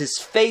he says his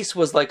face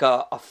was like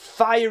a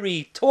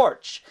fiery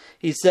torch.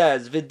 He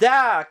says,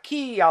 "Vidah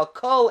ki al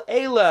kol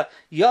eila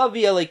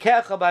yavi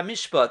elikecha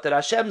b'mishpat," that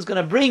Hashem's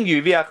going to bring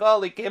you, v'yachal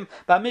elikim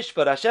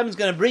b'mishpat, Hashem's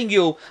going to bring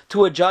you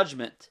to a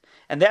judgment.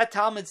 And that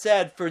Talmud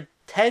said for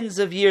tens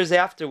of years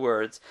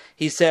afterwards,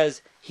 he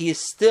says he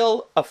is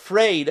still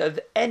afraid of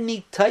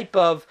any type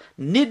of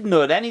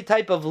nidnud, any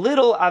type of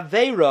little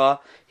aveira.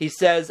 He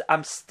says,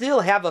 I'm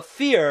still have a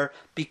fear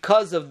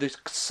because of the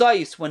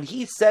Ksais. When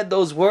he said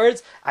those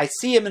words, I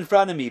see him in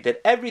front of me,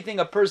 that everything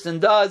a person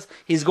does,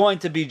 he's going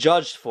to be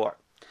judged for.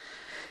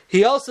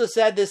 He also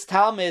said, this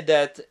Talmud,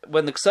 that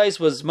when the Ksais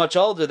was much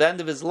older, at the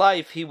end of his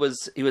life, he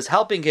was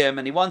helping him,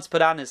 and he once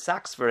put on his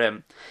socks for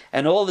him.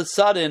 And all of a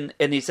sudden,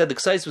 and he said the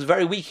Ksais was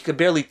very weak, he could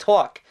barely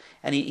talk.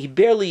 And he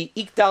barely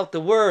eked out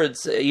the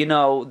words,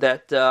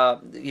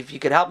 that if you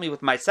could help me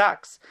with my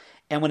socks.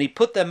 And when he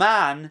put them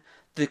on,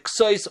 the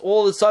Ksais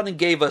all of a sudden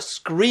gave a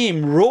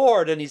scream,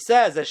 roared, and he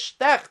says,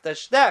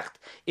 "Eshtecht,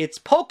 it's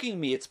poking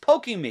me, it's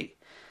poking me."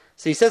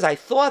 So he says, I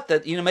thought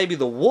that, maybe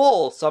the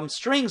wool, some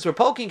strings were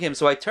poking him,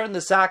 so I turned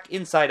the sock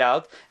inside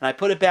out, and I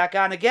put it back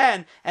on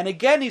again, and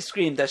again he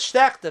screamed,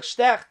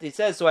 "Eshtecht." He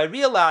says, so I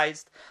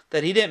realized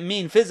that he didn't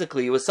mean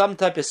physically, it was some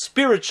type of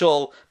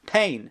spiritual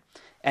pain.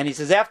 And he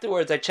says,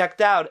 afterwards I checked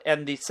out,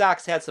 and the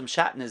socks had some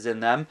shatnez in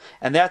them,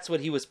 and that's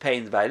what he was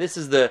pained by. This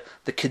is the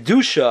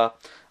kedusha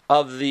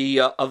of the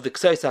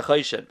Ksais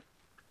HaChayshen.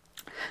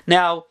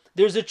 Now,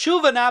 there's a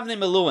tshuva navne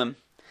meluim,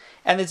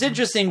 and it's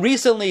interesting,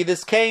 recently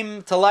this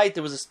came to light.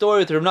 There was a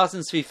story with Rav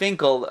Nosson Tzvi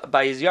Finkel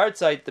by his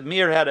yahrzeit. The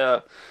Mir had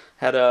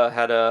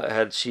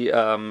has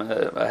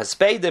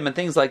spayed him and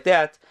things like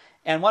that.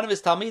 And one of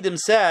his talmidim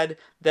said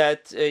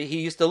that he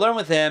used to learn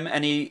with him,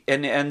 and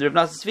Rav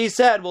Nosson Tzvi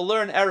said, "We'll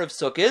learn Erev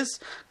Sukkos.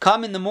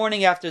 Come in the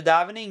morning after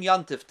davening,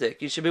 Yontif tik.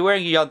 You should be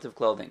wearing your Yontif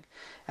clothing."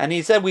 And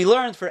he said, "We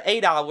learned for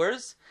 8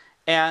 hours."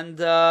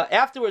 And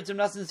afterwards, Rav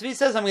Nosson Tzvi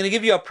says, "I'm going to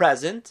give you a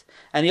present."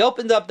 And he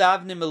opened up the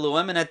Avnei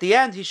Miluim, and at the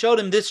end, he showed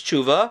him this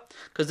tshuva,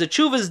 because the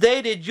tshuva is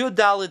dated Yud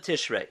Daled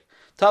Tishrei,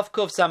 Tav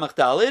Kuf Samach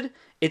Daled.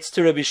 It's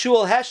to Rabbi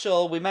Shmuel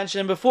Heschel, we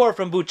mentioned him before,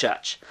 from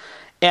Buchach.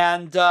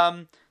 And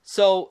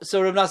so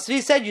Rav Nosson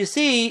Tzvi said, you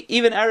see,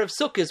 even Erev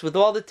Sukkos, with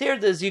all the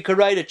tirdas, you could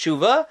write a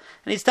tshuva.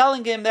 And he's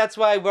telling him that's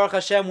why, Baruch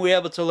Hashem, we're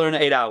able to learn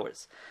 8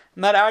 hours.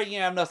 I'm not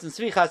arguing Rav Nosson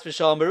Tzvi chas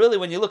v'shalom, but really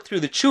when you look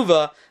through the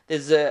tshuva,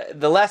 there's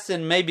the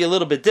lesson may be a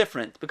little bit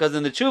different, because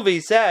in the tshuva he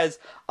says,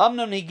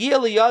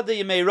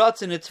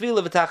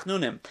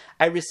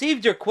 I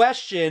received your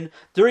question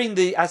during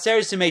the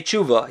Aseres Yemei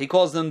Tshuva. He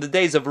calls them the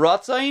days of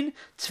Ratzain,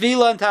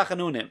 Tefillah, and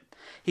Tachanunim.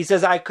 He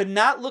says, I could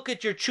not look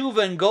at your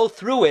tshuva and go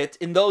through it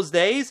in those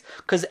days,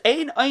 because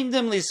ein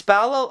oindim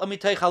lispalal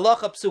amitay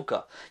halacha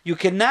psuka. You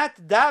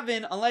cannot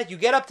daven unless you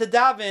get up to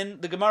daven,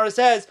 the Gemara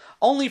says,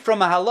 only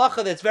from a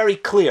halacha that's very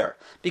clear.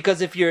 Because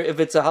if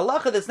it's a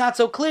halacha that's not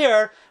so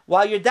clear,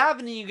 while you're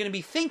davening, you're going to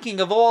be thinking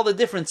of all the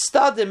different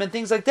stadim and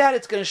things like that.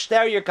 It's going to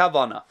shter your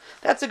kavana.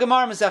 That's a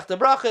Gemara Masechta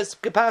Brachos,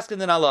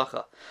 Paskin and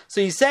Halacha. So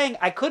he's saying,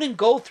 I couldn't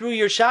go through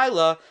your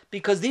shaila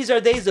because these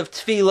are days of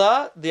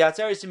tefillah, the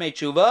Atzeres Yemei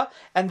Tshuva,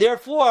 and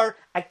therefore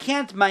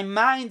my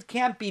mind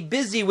can't be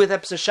busy with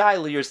Epsa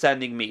shaila you're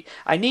sending me.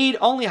 I need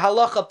only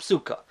halacha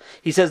psuka.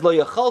 He says, Lo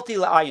yacholti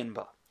la'ayin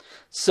ba.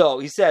 So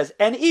he says,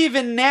 and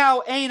even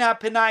now, Eina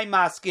Penai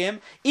Maskim,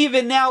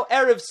 even now,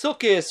 Erev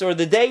Sukkos, or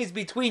the days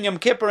between Yom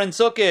Kippur and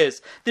Sukkos,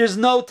 there's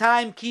no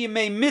time, Ki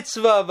Yemei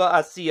Mitzvah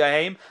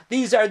v'Asiyahem.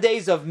 These are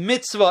days of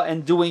mitzvah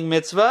and doing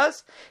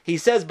mitzvahs. He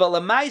says, but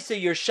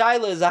Lamaisa, your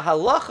shaila is a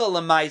halacha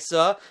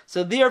Lamaisa,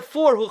 so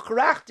therefore,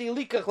 Huchrachti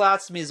likach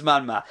la'atzmi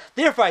zman ma.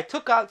 Therefore, I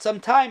took out some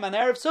time on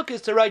Erev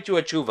Sukkos to write you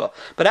a tshuva.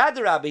 But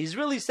Adarabah, he's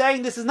really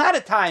saying this is not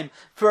a time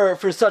for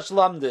such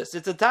lamdus.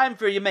 It's a time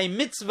for Yemei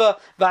Mitzvah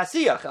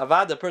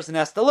v'Asiyach. The person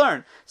has to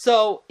learn.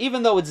 So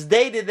even though it's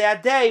dated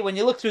that day, when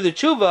you look through the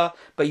tshuva,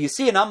 but you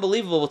see an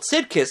unbelievable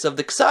tzidkis of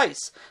the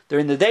ksais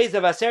during the days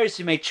of Aseres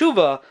Yemei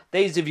Tshuva,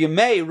 days of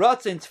Yemei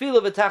Ratzin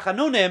Tefillah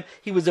v'Tachanunim,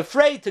 he was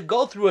afraid to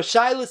go through a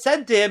shaila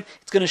sent to him.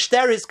 It's going to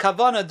shter his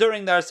kavana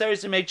during the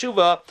Aseres Yemei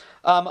Tshuva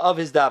of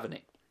his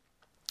davening.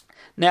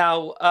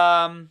 Now,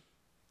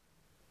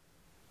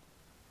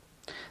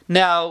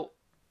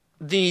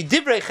 the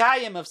Divrei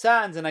Chaim of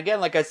Sanz, and again,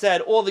 like I said,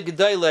 all the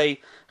Gedolei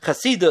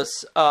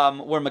Chasidus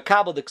were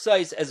Makabel the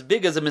Ksais, as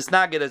big as a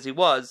Misnagid as he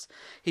was.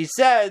 He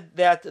said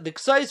that the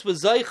Ksais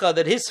was Zaycha,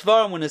 that his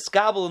farm was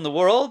Niskabel in the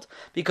world,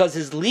 because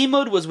his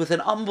limud was with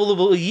an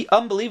unbelievable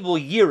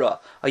yira,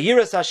 a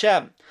yiras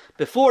Hashem.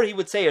 Before he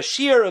would say a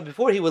shir, or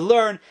before he would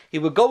learn, he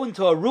would go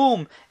into a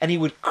room and he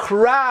would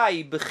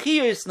cry,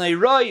 B'chiyos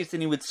neirois,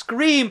 and he would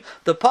scream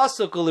the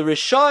pasuk,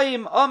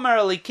 L'rishoyim, Omar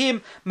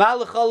Alikim,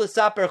 Malachol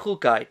Esaper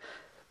Chukai.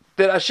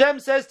 That Hashem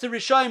says to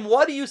Rishayim,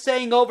 what are you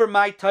saying over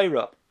my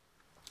Torah?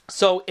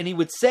 So, and he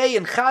would say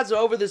in Chazar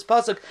over this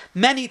pasuk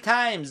many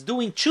times,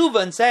 doing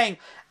tshuva and saying,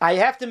 I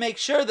have to make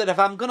sure that if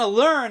I'm going to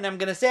learn, I'm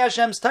going to say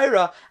Hashem's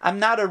Torah, I'm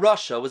not a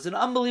Rasha. It was an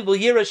unbelievable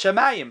Yira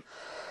Shamayim.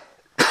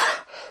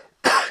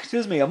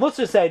 Excuse me, a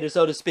Musar Seder,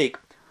 so to speak.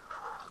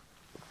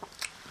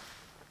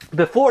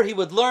 Before he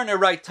would learn or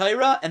write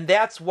Torah, and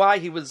that's why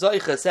he was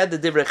Zoicha, said the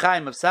Divrei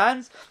Chaim of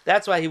Sanz,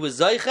 that's why he was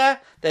Zoicha,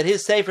 that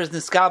his Sefer is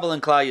Niskabel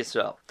and Klal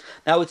Yisrael.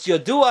 Now it's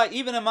Yodua,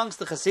 even amongst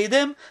the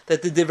Hasidim,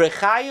 that the Divrei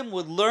Chaim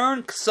would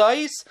learn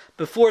Ksais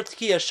before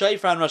Tkiyah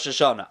Shofar and Rosh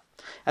Hashanah.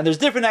 And there's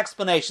different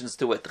explanations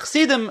to it. The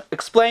Chassidim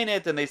explain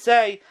it, and they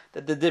say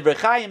that the Divrei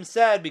Chaim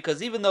said,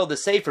 because even though the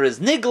Sefer is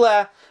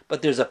Nigla,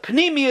 but there's a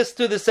Pnimius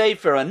to the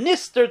Sefer, a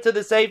Nister to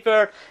the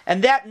Sefer,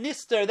 and that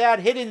Nister, that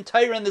hidden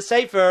Torah in the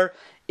Sefer,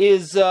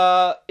 is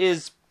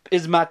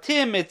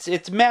matim.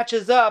 It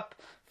matches up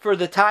for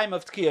the time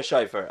of Tkiyah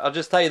Shofar. I'll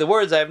just tell you the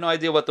words. I have no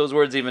idea what those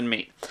words even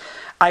mean.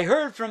 I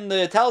heard from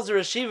the Telzer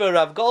Yeshiva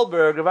Rav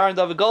Goldberg, Rav Aaron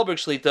David Goldberg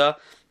Shlita.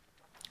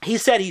 He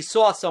said he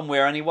saw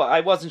somewhere, and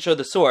I wasn't sure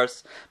the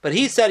source, but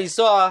he said he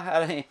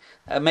saw.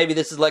 Maybe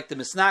this is like the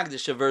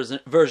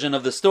Misnagdish version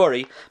of the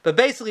story, but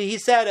basically he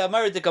said a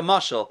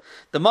mashal.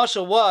 The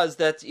mashal was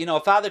that a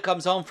father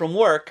comes home from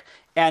work,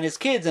 and his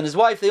kids and his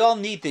wife, they all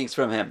need things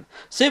from him.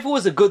 So if it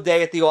was a good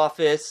day at the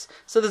office,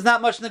 so there's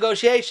not much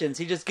negotiations.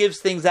 He just gives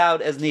things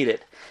out as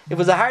needed. If it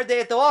was a hard day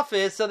at the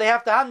office, so they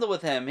have to handle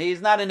with him.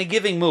 He's not in a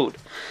giving mood.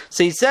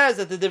 So he says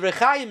that the Divrei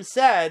Chaim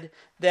said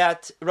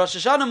that Rosh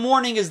Hashanah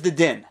morning is the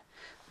din.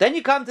 Then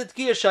you come to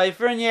Tkiyah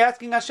Shofar and you're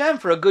asking Hashem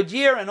for a good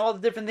year and all the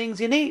different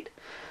things you need.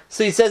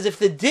 So he says, if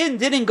the din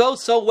didn't go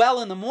so well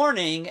in the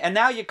morning, and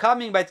now you're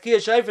coming by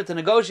Tkiyah Shofar to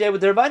negotiate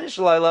with the Rebbeinu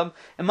Shalom,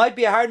 it might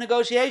be a hard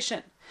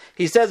negotiation.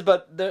 He says,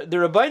 but the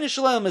Rabbeinu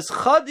Shalom is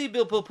chadi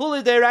bil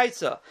pilpuli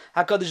deiraisa.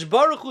 HaKadosh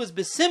Baruch Hu is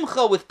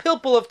besimcha with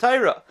pilpul of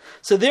Torah.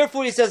 So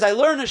therefore he says, I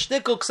learn a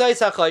shtickle ksais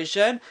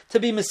hachayshen to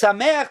be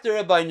misameach the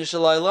Rabbeinu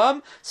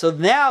Shalom. So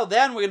now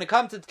then we're going to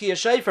come to Tkiyah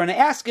Shofar and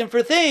ask him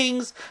for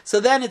things. So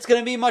then it's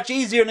going to be much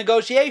easier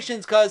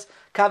negotiations because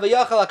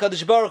Kavayachal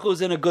HaKadosh Baruch Hu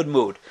is in a good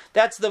mood.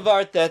 That's the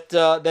vart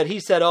that he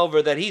said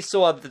over, that he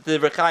saw that the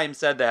Rechaim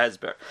said the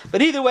Hezber.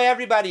 But either way,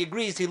 everybody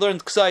agrees he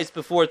learned Ksais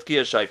before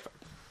Tkiyah Shofar.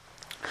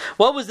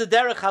 What was the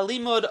derech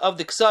halimud of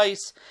the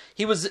Ksais?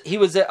 He was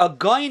a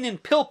gain in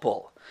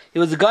Pilpul. He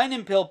was a gain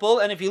in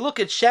Pilpul, and if you look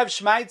at Shev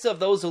Shmaitza, of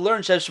those who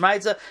learn Shev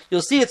Shmaitza,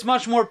 you'll see it's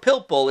much more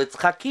Pilpul. It's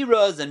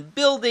chakiras and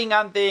building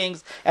on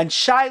things and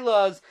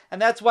shailas,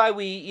 and that's why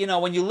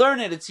when you learn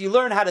it, you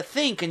learn how to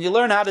think and you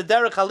learn how to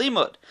derech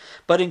halimud.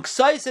 But in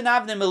Ksais and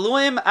Avnei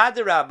Miluim,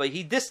 Adarabba,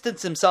 he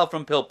distanced himself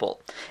from Pilpul.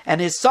 And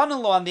his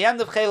son-in-law, on the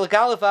end of Chelik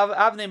Aleph,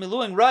 Avnei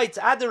Miluim, writes,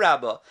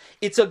 Adarabba,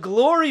 it's a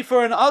glory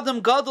for an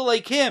Adam Gadol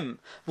like him.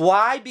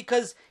 Why?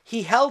 Because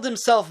he held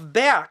himself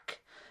back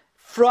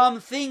from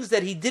things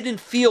that he didn't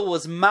feel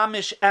was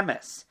mamish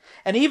emes.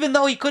 And even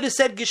though he could have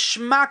said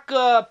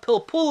geshmaka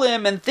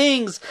pilpulim and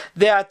things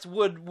that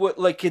would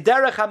like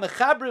kederach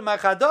ha-mechabrim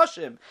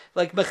ha-chadoshim,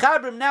 like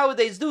mechabrim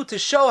nowadays do to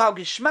show how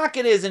geshmak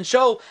it is and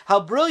show how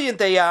brilliant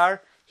they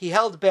are, he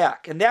held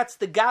back. And that's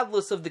the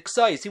godless of the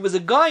Ksais. He was a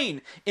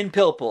gain in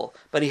pilpul,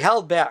 but he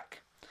held back.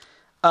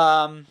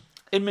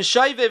 In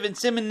Meshayvev in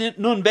Siman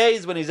Nun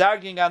Beis, when he's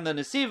arguing on the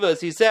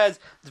Nesivas, he says,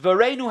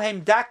 "Dvareinu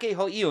hem dake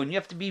ho'iyun." You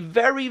have to be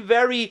very,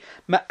 very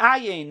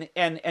ma'ayin,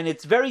 and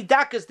it's very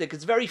dakistic.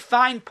 It's very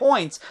fine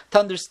points to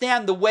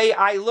understand the way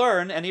I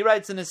learn. And he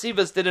writes, the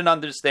Nesivas didn't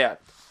understand.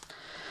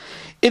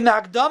 In the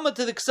Akdama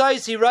to the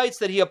Ksais, he writes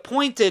that he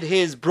appointed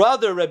his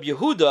brother Reb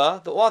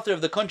Yehuda, the author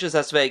of the Kuntres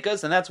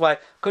HaSveikas, and that's why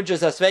Kuntres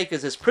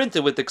HaSveikas is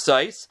printed with the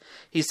Ksais.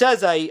 He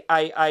says, I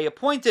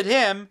appointed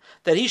him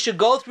that he should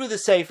go through the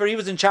Sefer. He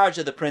was in charge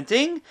of the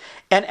printing,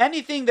 and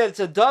anything that's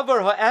a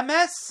Davar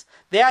HaEmes,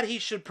 that he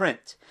should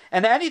print.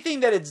 And anything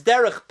that it's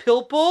Derech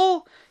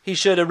Pilpul, he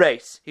should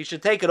erase. He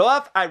should take it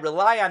off. I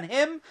rely on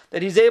him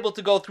that he's able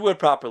to go through it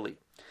properly.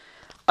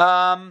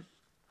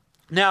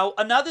 Now,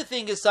 another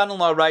thing his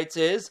son-in-law writes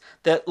is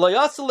that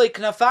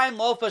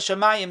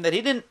that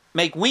he didn't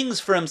make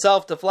wings for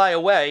himself to fly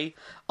away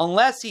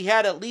unless he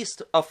had at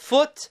least a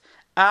foot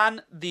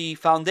on the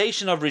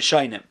foundation of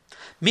Rishonim.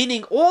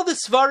 Meaning all the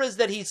svaras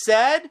that he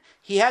said,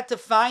 he had to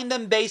find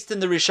them based in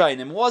the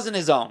Rishonim. It wasn't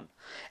his own.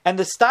 And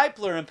the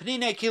Stipler in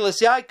Penina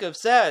Kilas Yaakov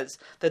says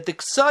that the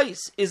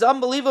Ksais is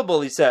unbelievable.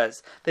 He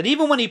says that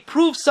even when he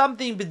proves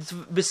something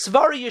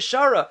b'svari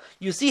yeshara,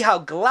 you see how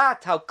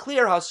glatt, how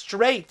clear, how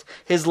straight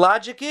his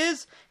logic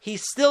is. He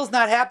still's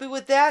not happy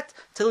with that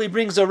till he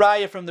brings a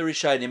raya from the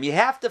Rishonim. You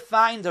have to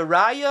find a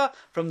raya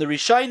from the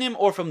Rishonim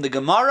or from the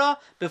Gemara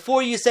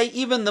before you say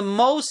even the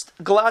most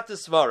glatt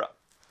svara.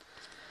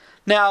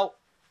 Now,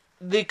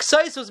 the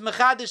Ksais was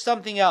mechadish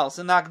something else.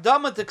 In the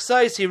Akdama to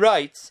Ksais, he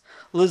writes,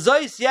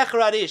 L'zois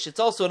yechradish. It's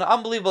also an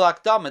unbelievable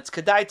Akdama. It's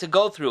kedai to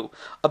go through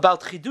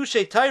about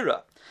Chidushay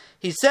Torah.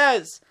 He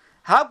says,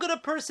 how could a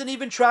person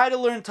even try to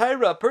learn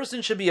Torah? A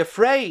person should be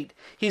afraid.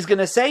 He's going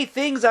to say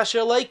things asher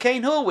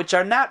leikeinu, which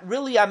are not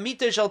really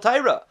amita shel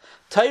Torah.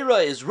 Torah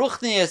is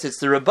ruchnius. It's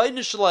the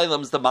Rabbeinu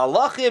Shalom, the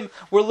Malachim.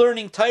 We're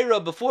learning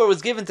Torah before it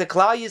was given to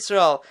Klal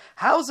Yisrael.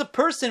 How's a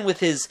person with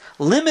his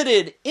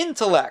limited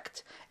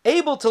intellect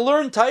able to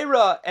learn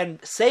Torah and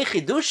say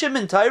chidushim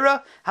in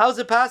Torah? How's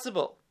it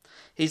possible?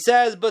 He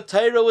says, but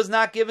Torah was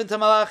not given to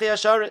Malachi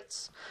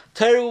Asharetz.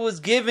 Torah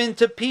was given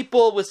to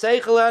people with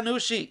Seichel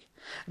Anushi.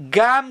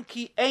 Gam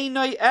ki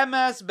einoi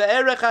emes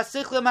be'erech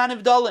hasichlim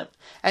hanivdolim.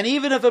 And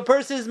even if a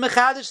person is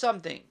mechadish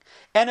something,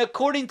 and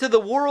according to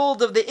the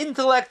world of the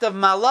intellect of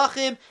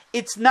Malachim,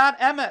 it's not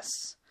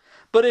emes.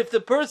 But if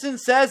the person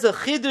says a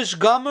chidush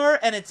gomer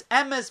and it's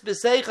emes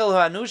b'seichel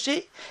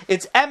hanushi,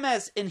 it's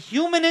emes in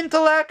human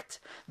intellect,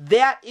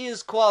 that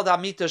is called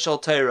Amita Shel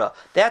Torah.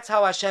 That's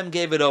how Hashem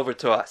gave it over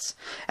to us.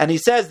 And he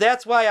says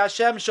that's why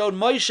Hashem showed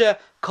Moshe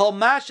Kol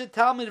Masha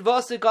Talmid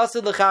Vosik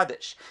Asid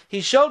L'Chadish. He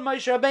showed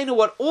Moshe Rabbeinu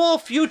what all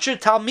future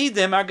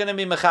Talmidim are going to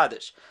be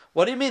Mechadish.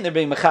 What do you mean they're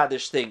being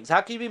Mechadish things?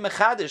 How can you be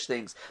Mechadish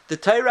things? The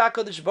Torah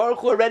HaKadosh Baruch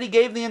Hu already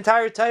gave the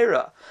entire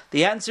Torah.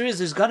 The answer is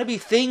there's going to be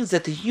things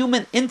that the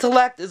human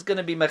intellect is going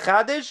to be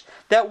Mechadish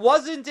that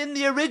wasn't in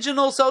the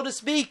original, so to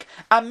speak,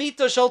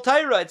 Amita Shel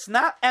Torah. It's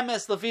not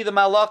Emes Lefi the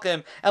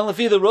Malachim and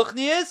Lefi the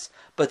Ruchnius,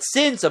 but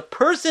since a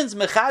person's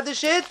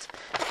Mechadish it,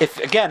 if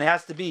again it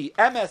has to be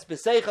Emes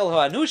B'Seichel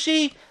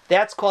Ha'anushi,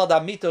 that's called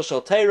Amita Shel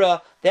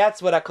Torah.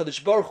 That's what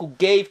HaKadosh Baruch Hu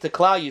gave to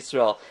Klal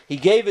Yisrael. He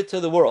gave it to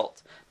the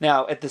world.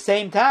 Now, at the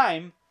same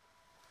time,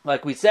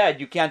 like we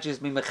said, you can't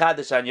just be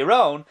mechadish on your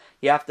own.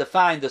 You have to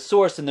find the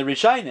source in the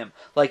Rishonim.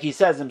 Like he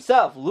says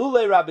himself,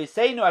 Lulei Rabbi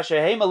Seinu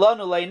asher heim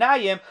alonu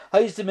leinayim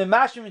ha'yizim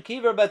imashim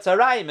kiver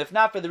batzarayim. If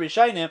not for the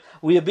Rishonim,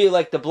 we would be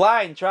like the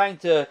blind trying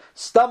to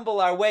stumble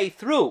our way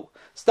through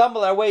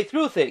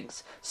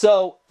things.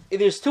 So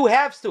there's two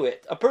halves to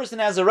it. A person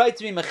has a right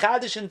to be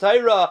mechadish in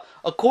Torah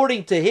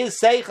according to his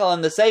seichel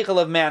and the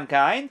seichel of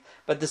mankind,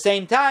 but at the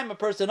same time, a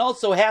person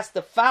also has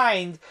to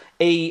find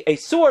a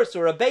source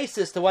or a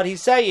basis to what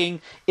he's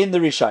saying in the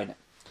Rishonim.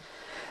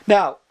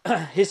 Now,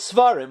 his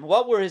Svarim,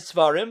 what were his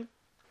Svarim?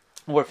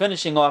 We're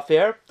finishing off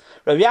here.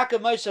 Rav Yaakov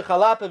Moshe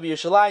Chalapa of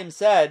Yerushalayim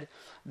said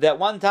that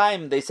one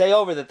time, they say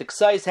over that the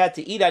Ksais had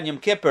to eat on Yom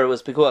Kippur, it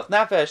was Pikuach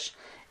Nefesh,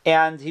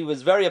 and he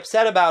was very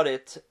upset about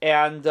it,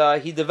 and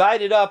he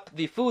divided up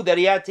the food that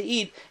he had to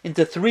eat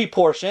into 3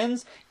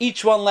 portions,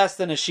 each one less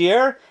than a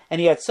shear, and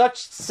he had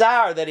such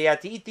tsar that he had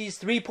to eat these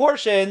 3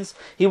 portions,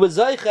 he was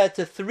zoicha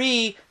to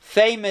 3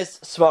 famous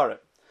svarim.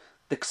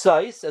 The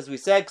Ksais, as we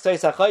said,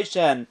 Ksais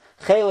HaChoshen,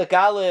 Chelik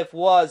Aleph,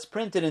 was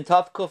printed in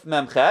Tav Kuf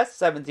Memches,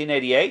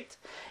 1788,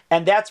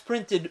 and that's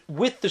printed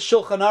with the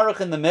Shulchan Aruch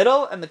in the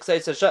middle, and the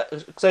Ksais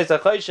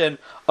HaChoshen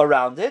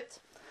around it.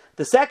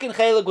 The second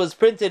chelik was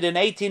printed in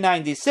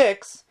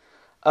 1896.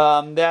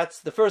 That's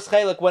the first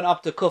chelik went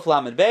up to Kuf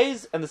Lamed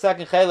Beis, and the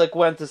second chelik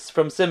went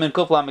from Siman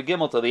Kuf Lamed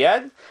Gimel to the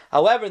end.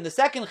 However, in the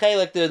second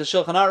chelik, the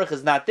Shulchan Aruch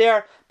is not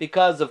there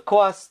because of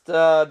cost.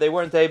 They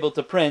weren't able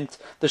to print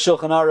the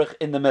Shulchan Aruch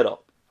in the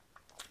middle.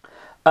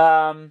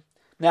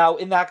 Now,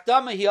 in the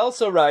Hakdama, he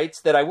also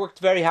writes that I worked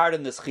very hard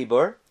on this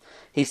chibur.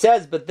 He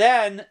says, but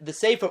then the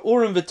Sefer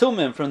Urim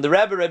V'Tumim from the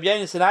Rebbe Reb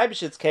Yonasan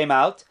Eibeshitz came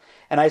out,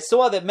 and I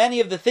saw that many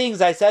of the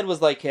things I said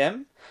was like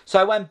him. So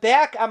I went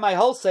back on my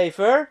whole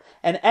Sefer,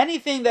 and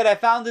anything that I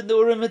found in the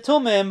Urim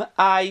V'Tumim,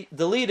 I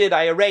deleted,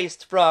 I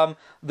erased from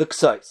the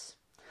Ksais.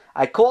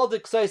 I called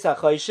it Ksais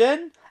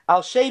HaChoshen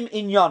Al Shem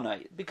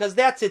Inyonai, because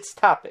that's its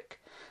topic.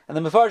 And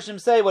the Mefarshim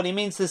say, what he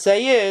means to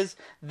say is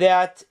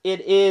that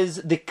it is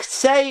the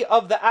Ksei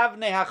of the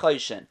Avnei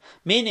HaChoshen,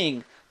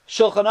 meaning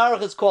Shulchan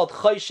Aruch is called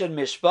Choshen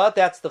Mishpat,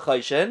 that's the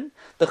Choshen.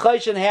 The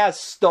Choshen has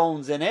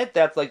stones in it,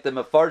 that's like the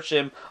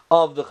Mefarshim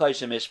of the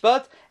Choshen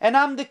Mishpat. And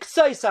I'm the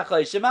Ksais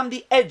HaChoshen, I'm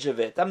the edge of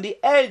it. I'm the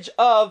edge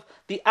of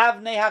the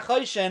Avnei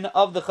HaChoshen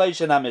of the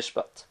Choshen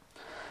HaMishpat.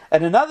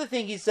 And another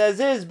thing he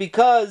says is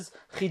because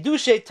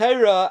Chidushay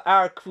Torah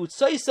are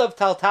Kvutzos of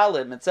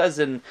Taltalim. It says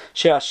in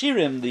Shir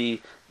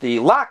Hashirim, the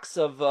locks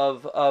of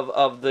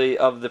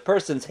the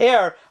person's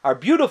hair are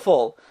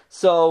beautiful.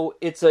 So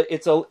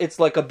it's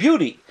like a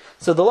beauty.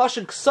 So the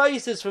lashon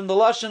ksais is from the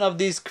lashon of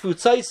these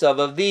kvutzaisav,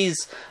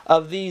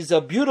 of these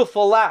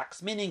beautiful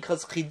locks, meaning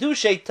because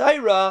chidushay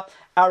Torah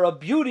are a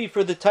beauty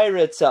for the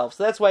Torah itself.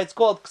 So that's why it's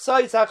called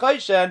ksais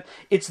hachoshen.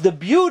 It's the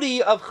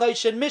beauty of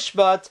choshen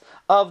mishpat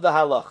of the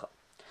halacha.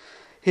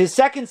 His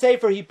second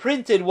sefer he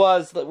printed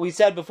was, we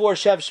said before,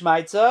 Shev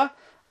Shmaitza,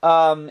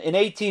 in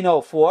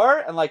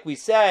 1804, and like we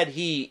said,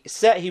 he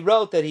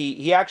wrote that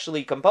he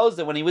actually composed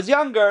it when he was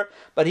younger,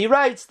 but he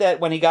writes that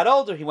when he got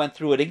older, he went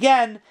through it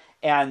again,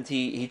 and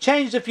he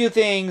changed a few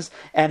things,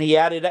 and he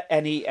added,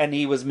 and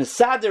he was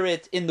misader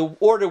it in the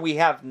order we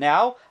have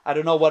now. I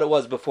don't know what it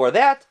was before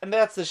that, and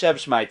that's the Shev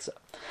Shmaitza.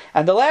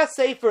 And the last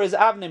sefer is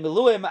Avnei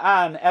Miluim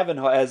an Even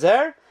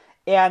Ho'ezer,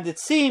 and it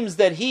seems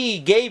that he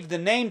gave the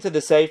name to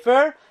the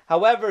sefer.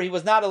 However, he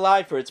was not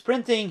alive for its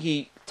printing.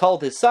 He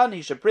told his son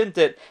he should print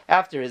it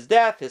after his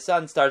death. His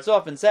son starts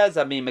off and says,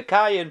 Ami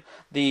Mekayim,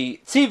 the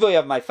tzivoy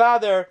of my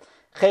father.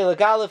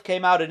 Chelik Aleph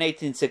came out in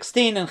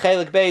 1816, and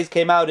Chelik Beis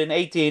came out in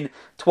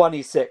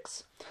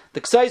 1826.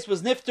 The Ksais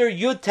was Nifter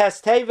Yud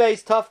Tes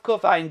Teves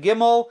Tavkuf Ein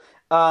Gimel,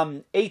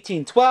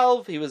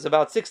 1812. He was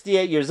about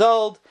 68 years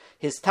old.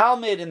 His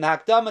Talmud in the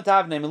Hakdama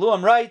Avnei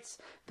Miluim writes,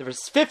 there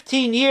was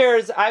 15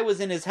 years I was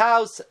in his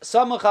house,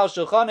 Samuch al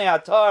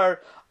Shulchanei Atar,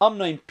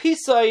 Amnoim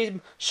Pisaim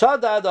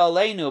Shadad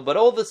Aleinu, but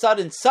all of a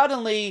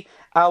suddenly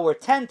our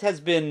tent has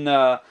been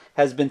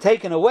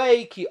taken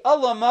away. Ki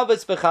Allah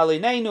Mavis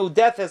Bechalinenu,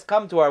 death has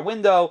come to our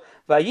window.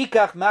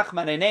 Vayikach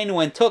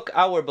Machmanenenu, and took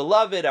our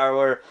beloved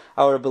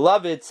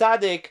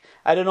tzaddik.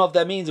 I don't know if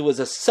that means it was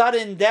a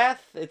sudden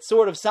death. It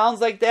sort of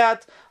sounds like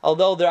that,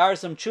 although there are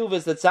some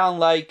tshuvas that sound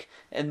like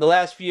in the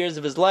last few years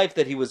of his life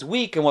that he was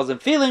weak and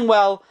wasn't feeling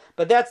well.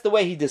 But that's the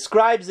way he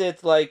describes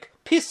it, like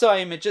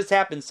Pisaim, it just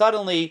happened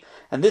suddenly,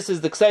 and this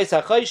is the Ksais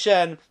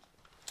HaChoshen.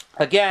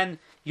 Again,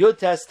 Yud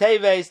Tes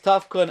Teves,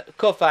 Tav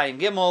Kufay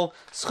Gimel,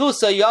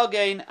 Schusa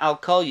Yogein, Al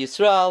Kol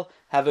Yisrael.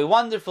 Have a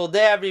wonderful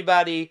day,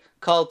 everybody.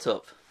 Kol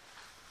Tov.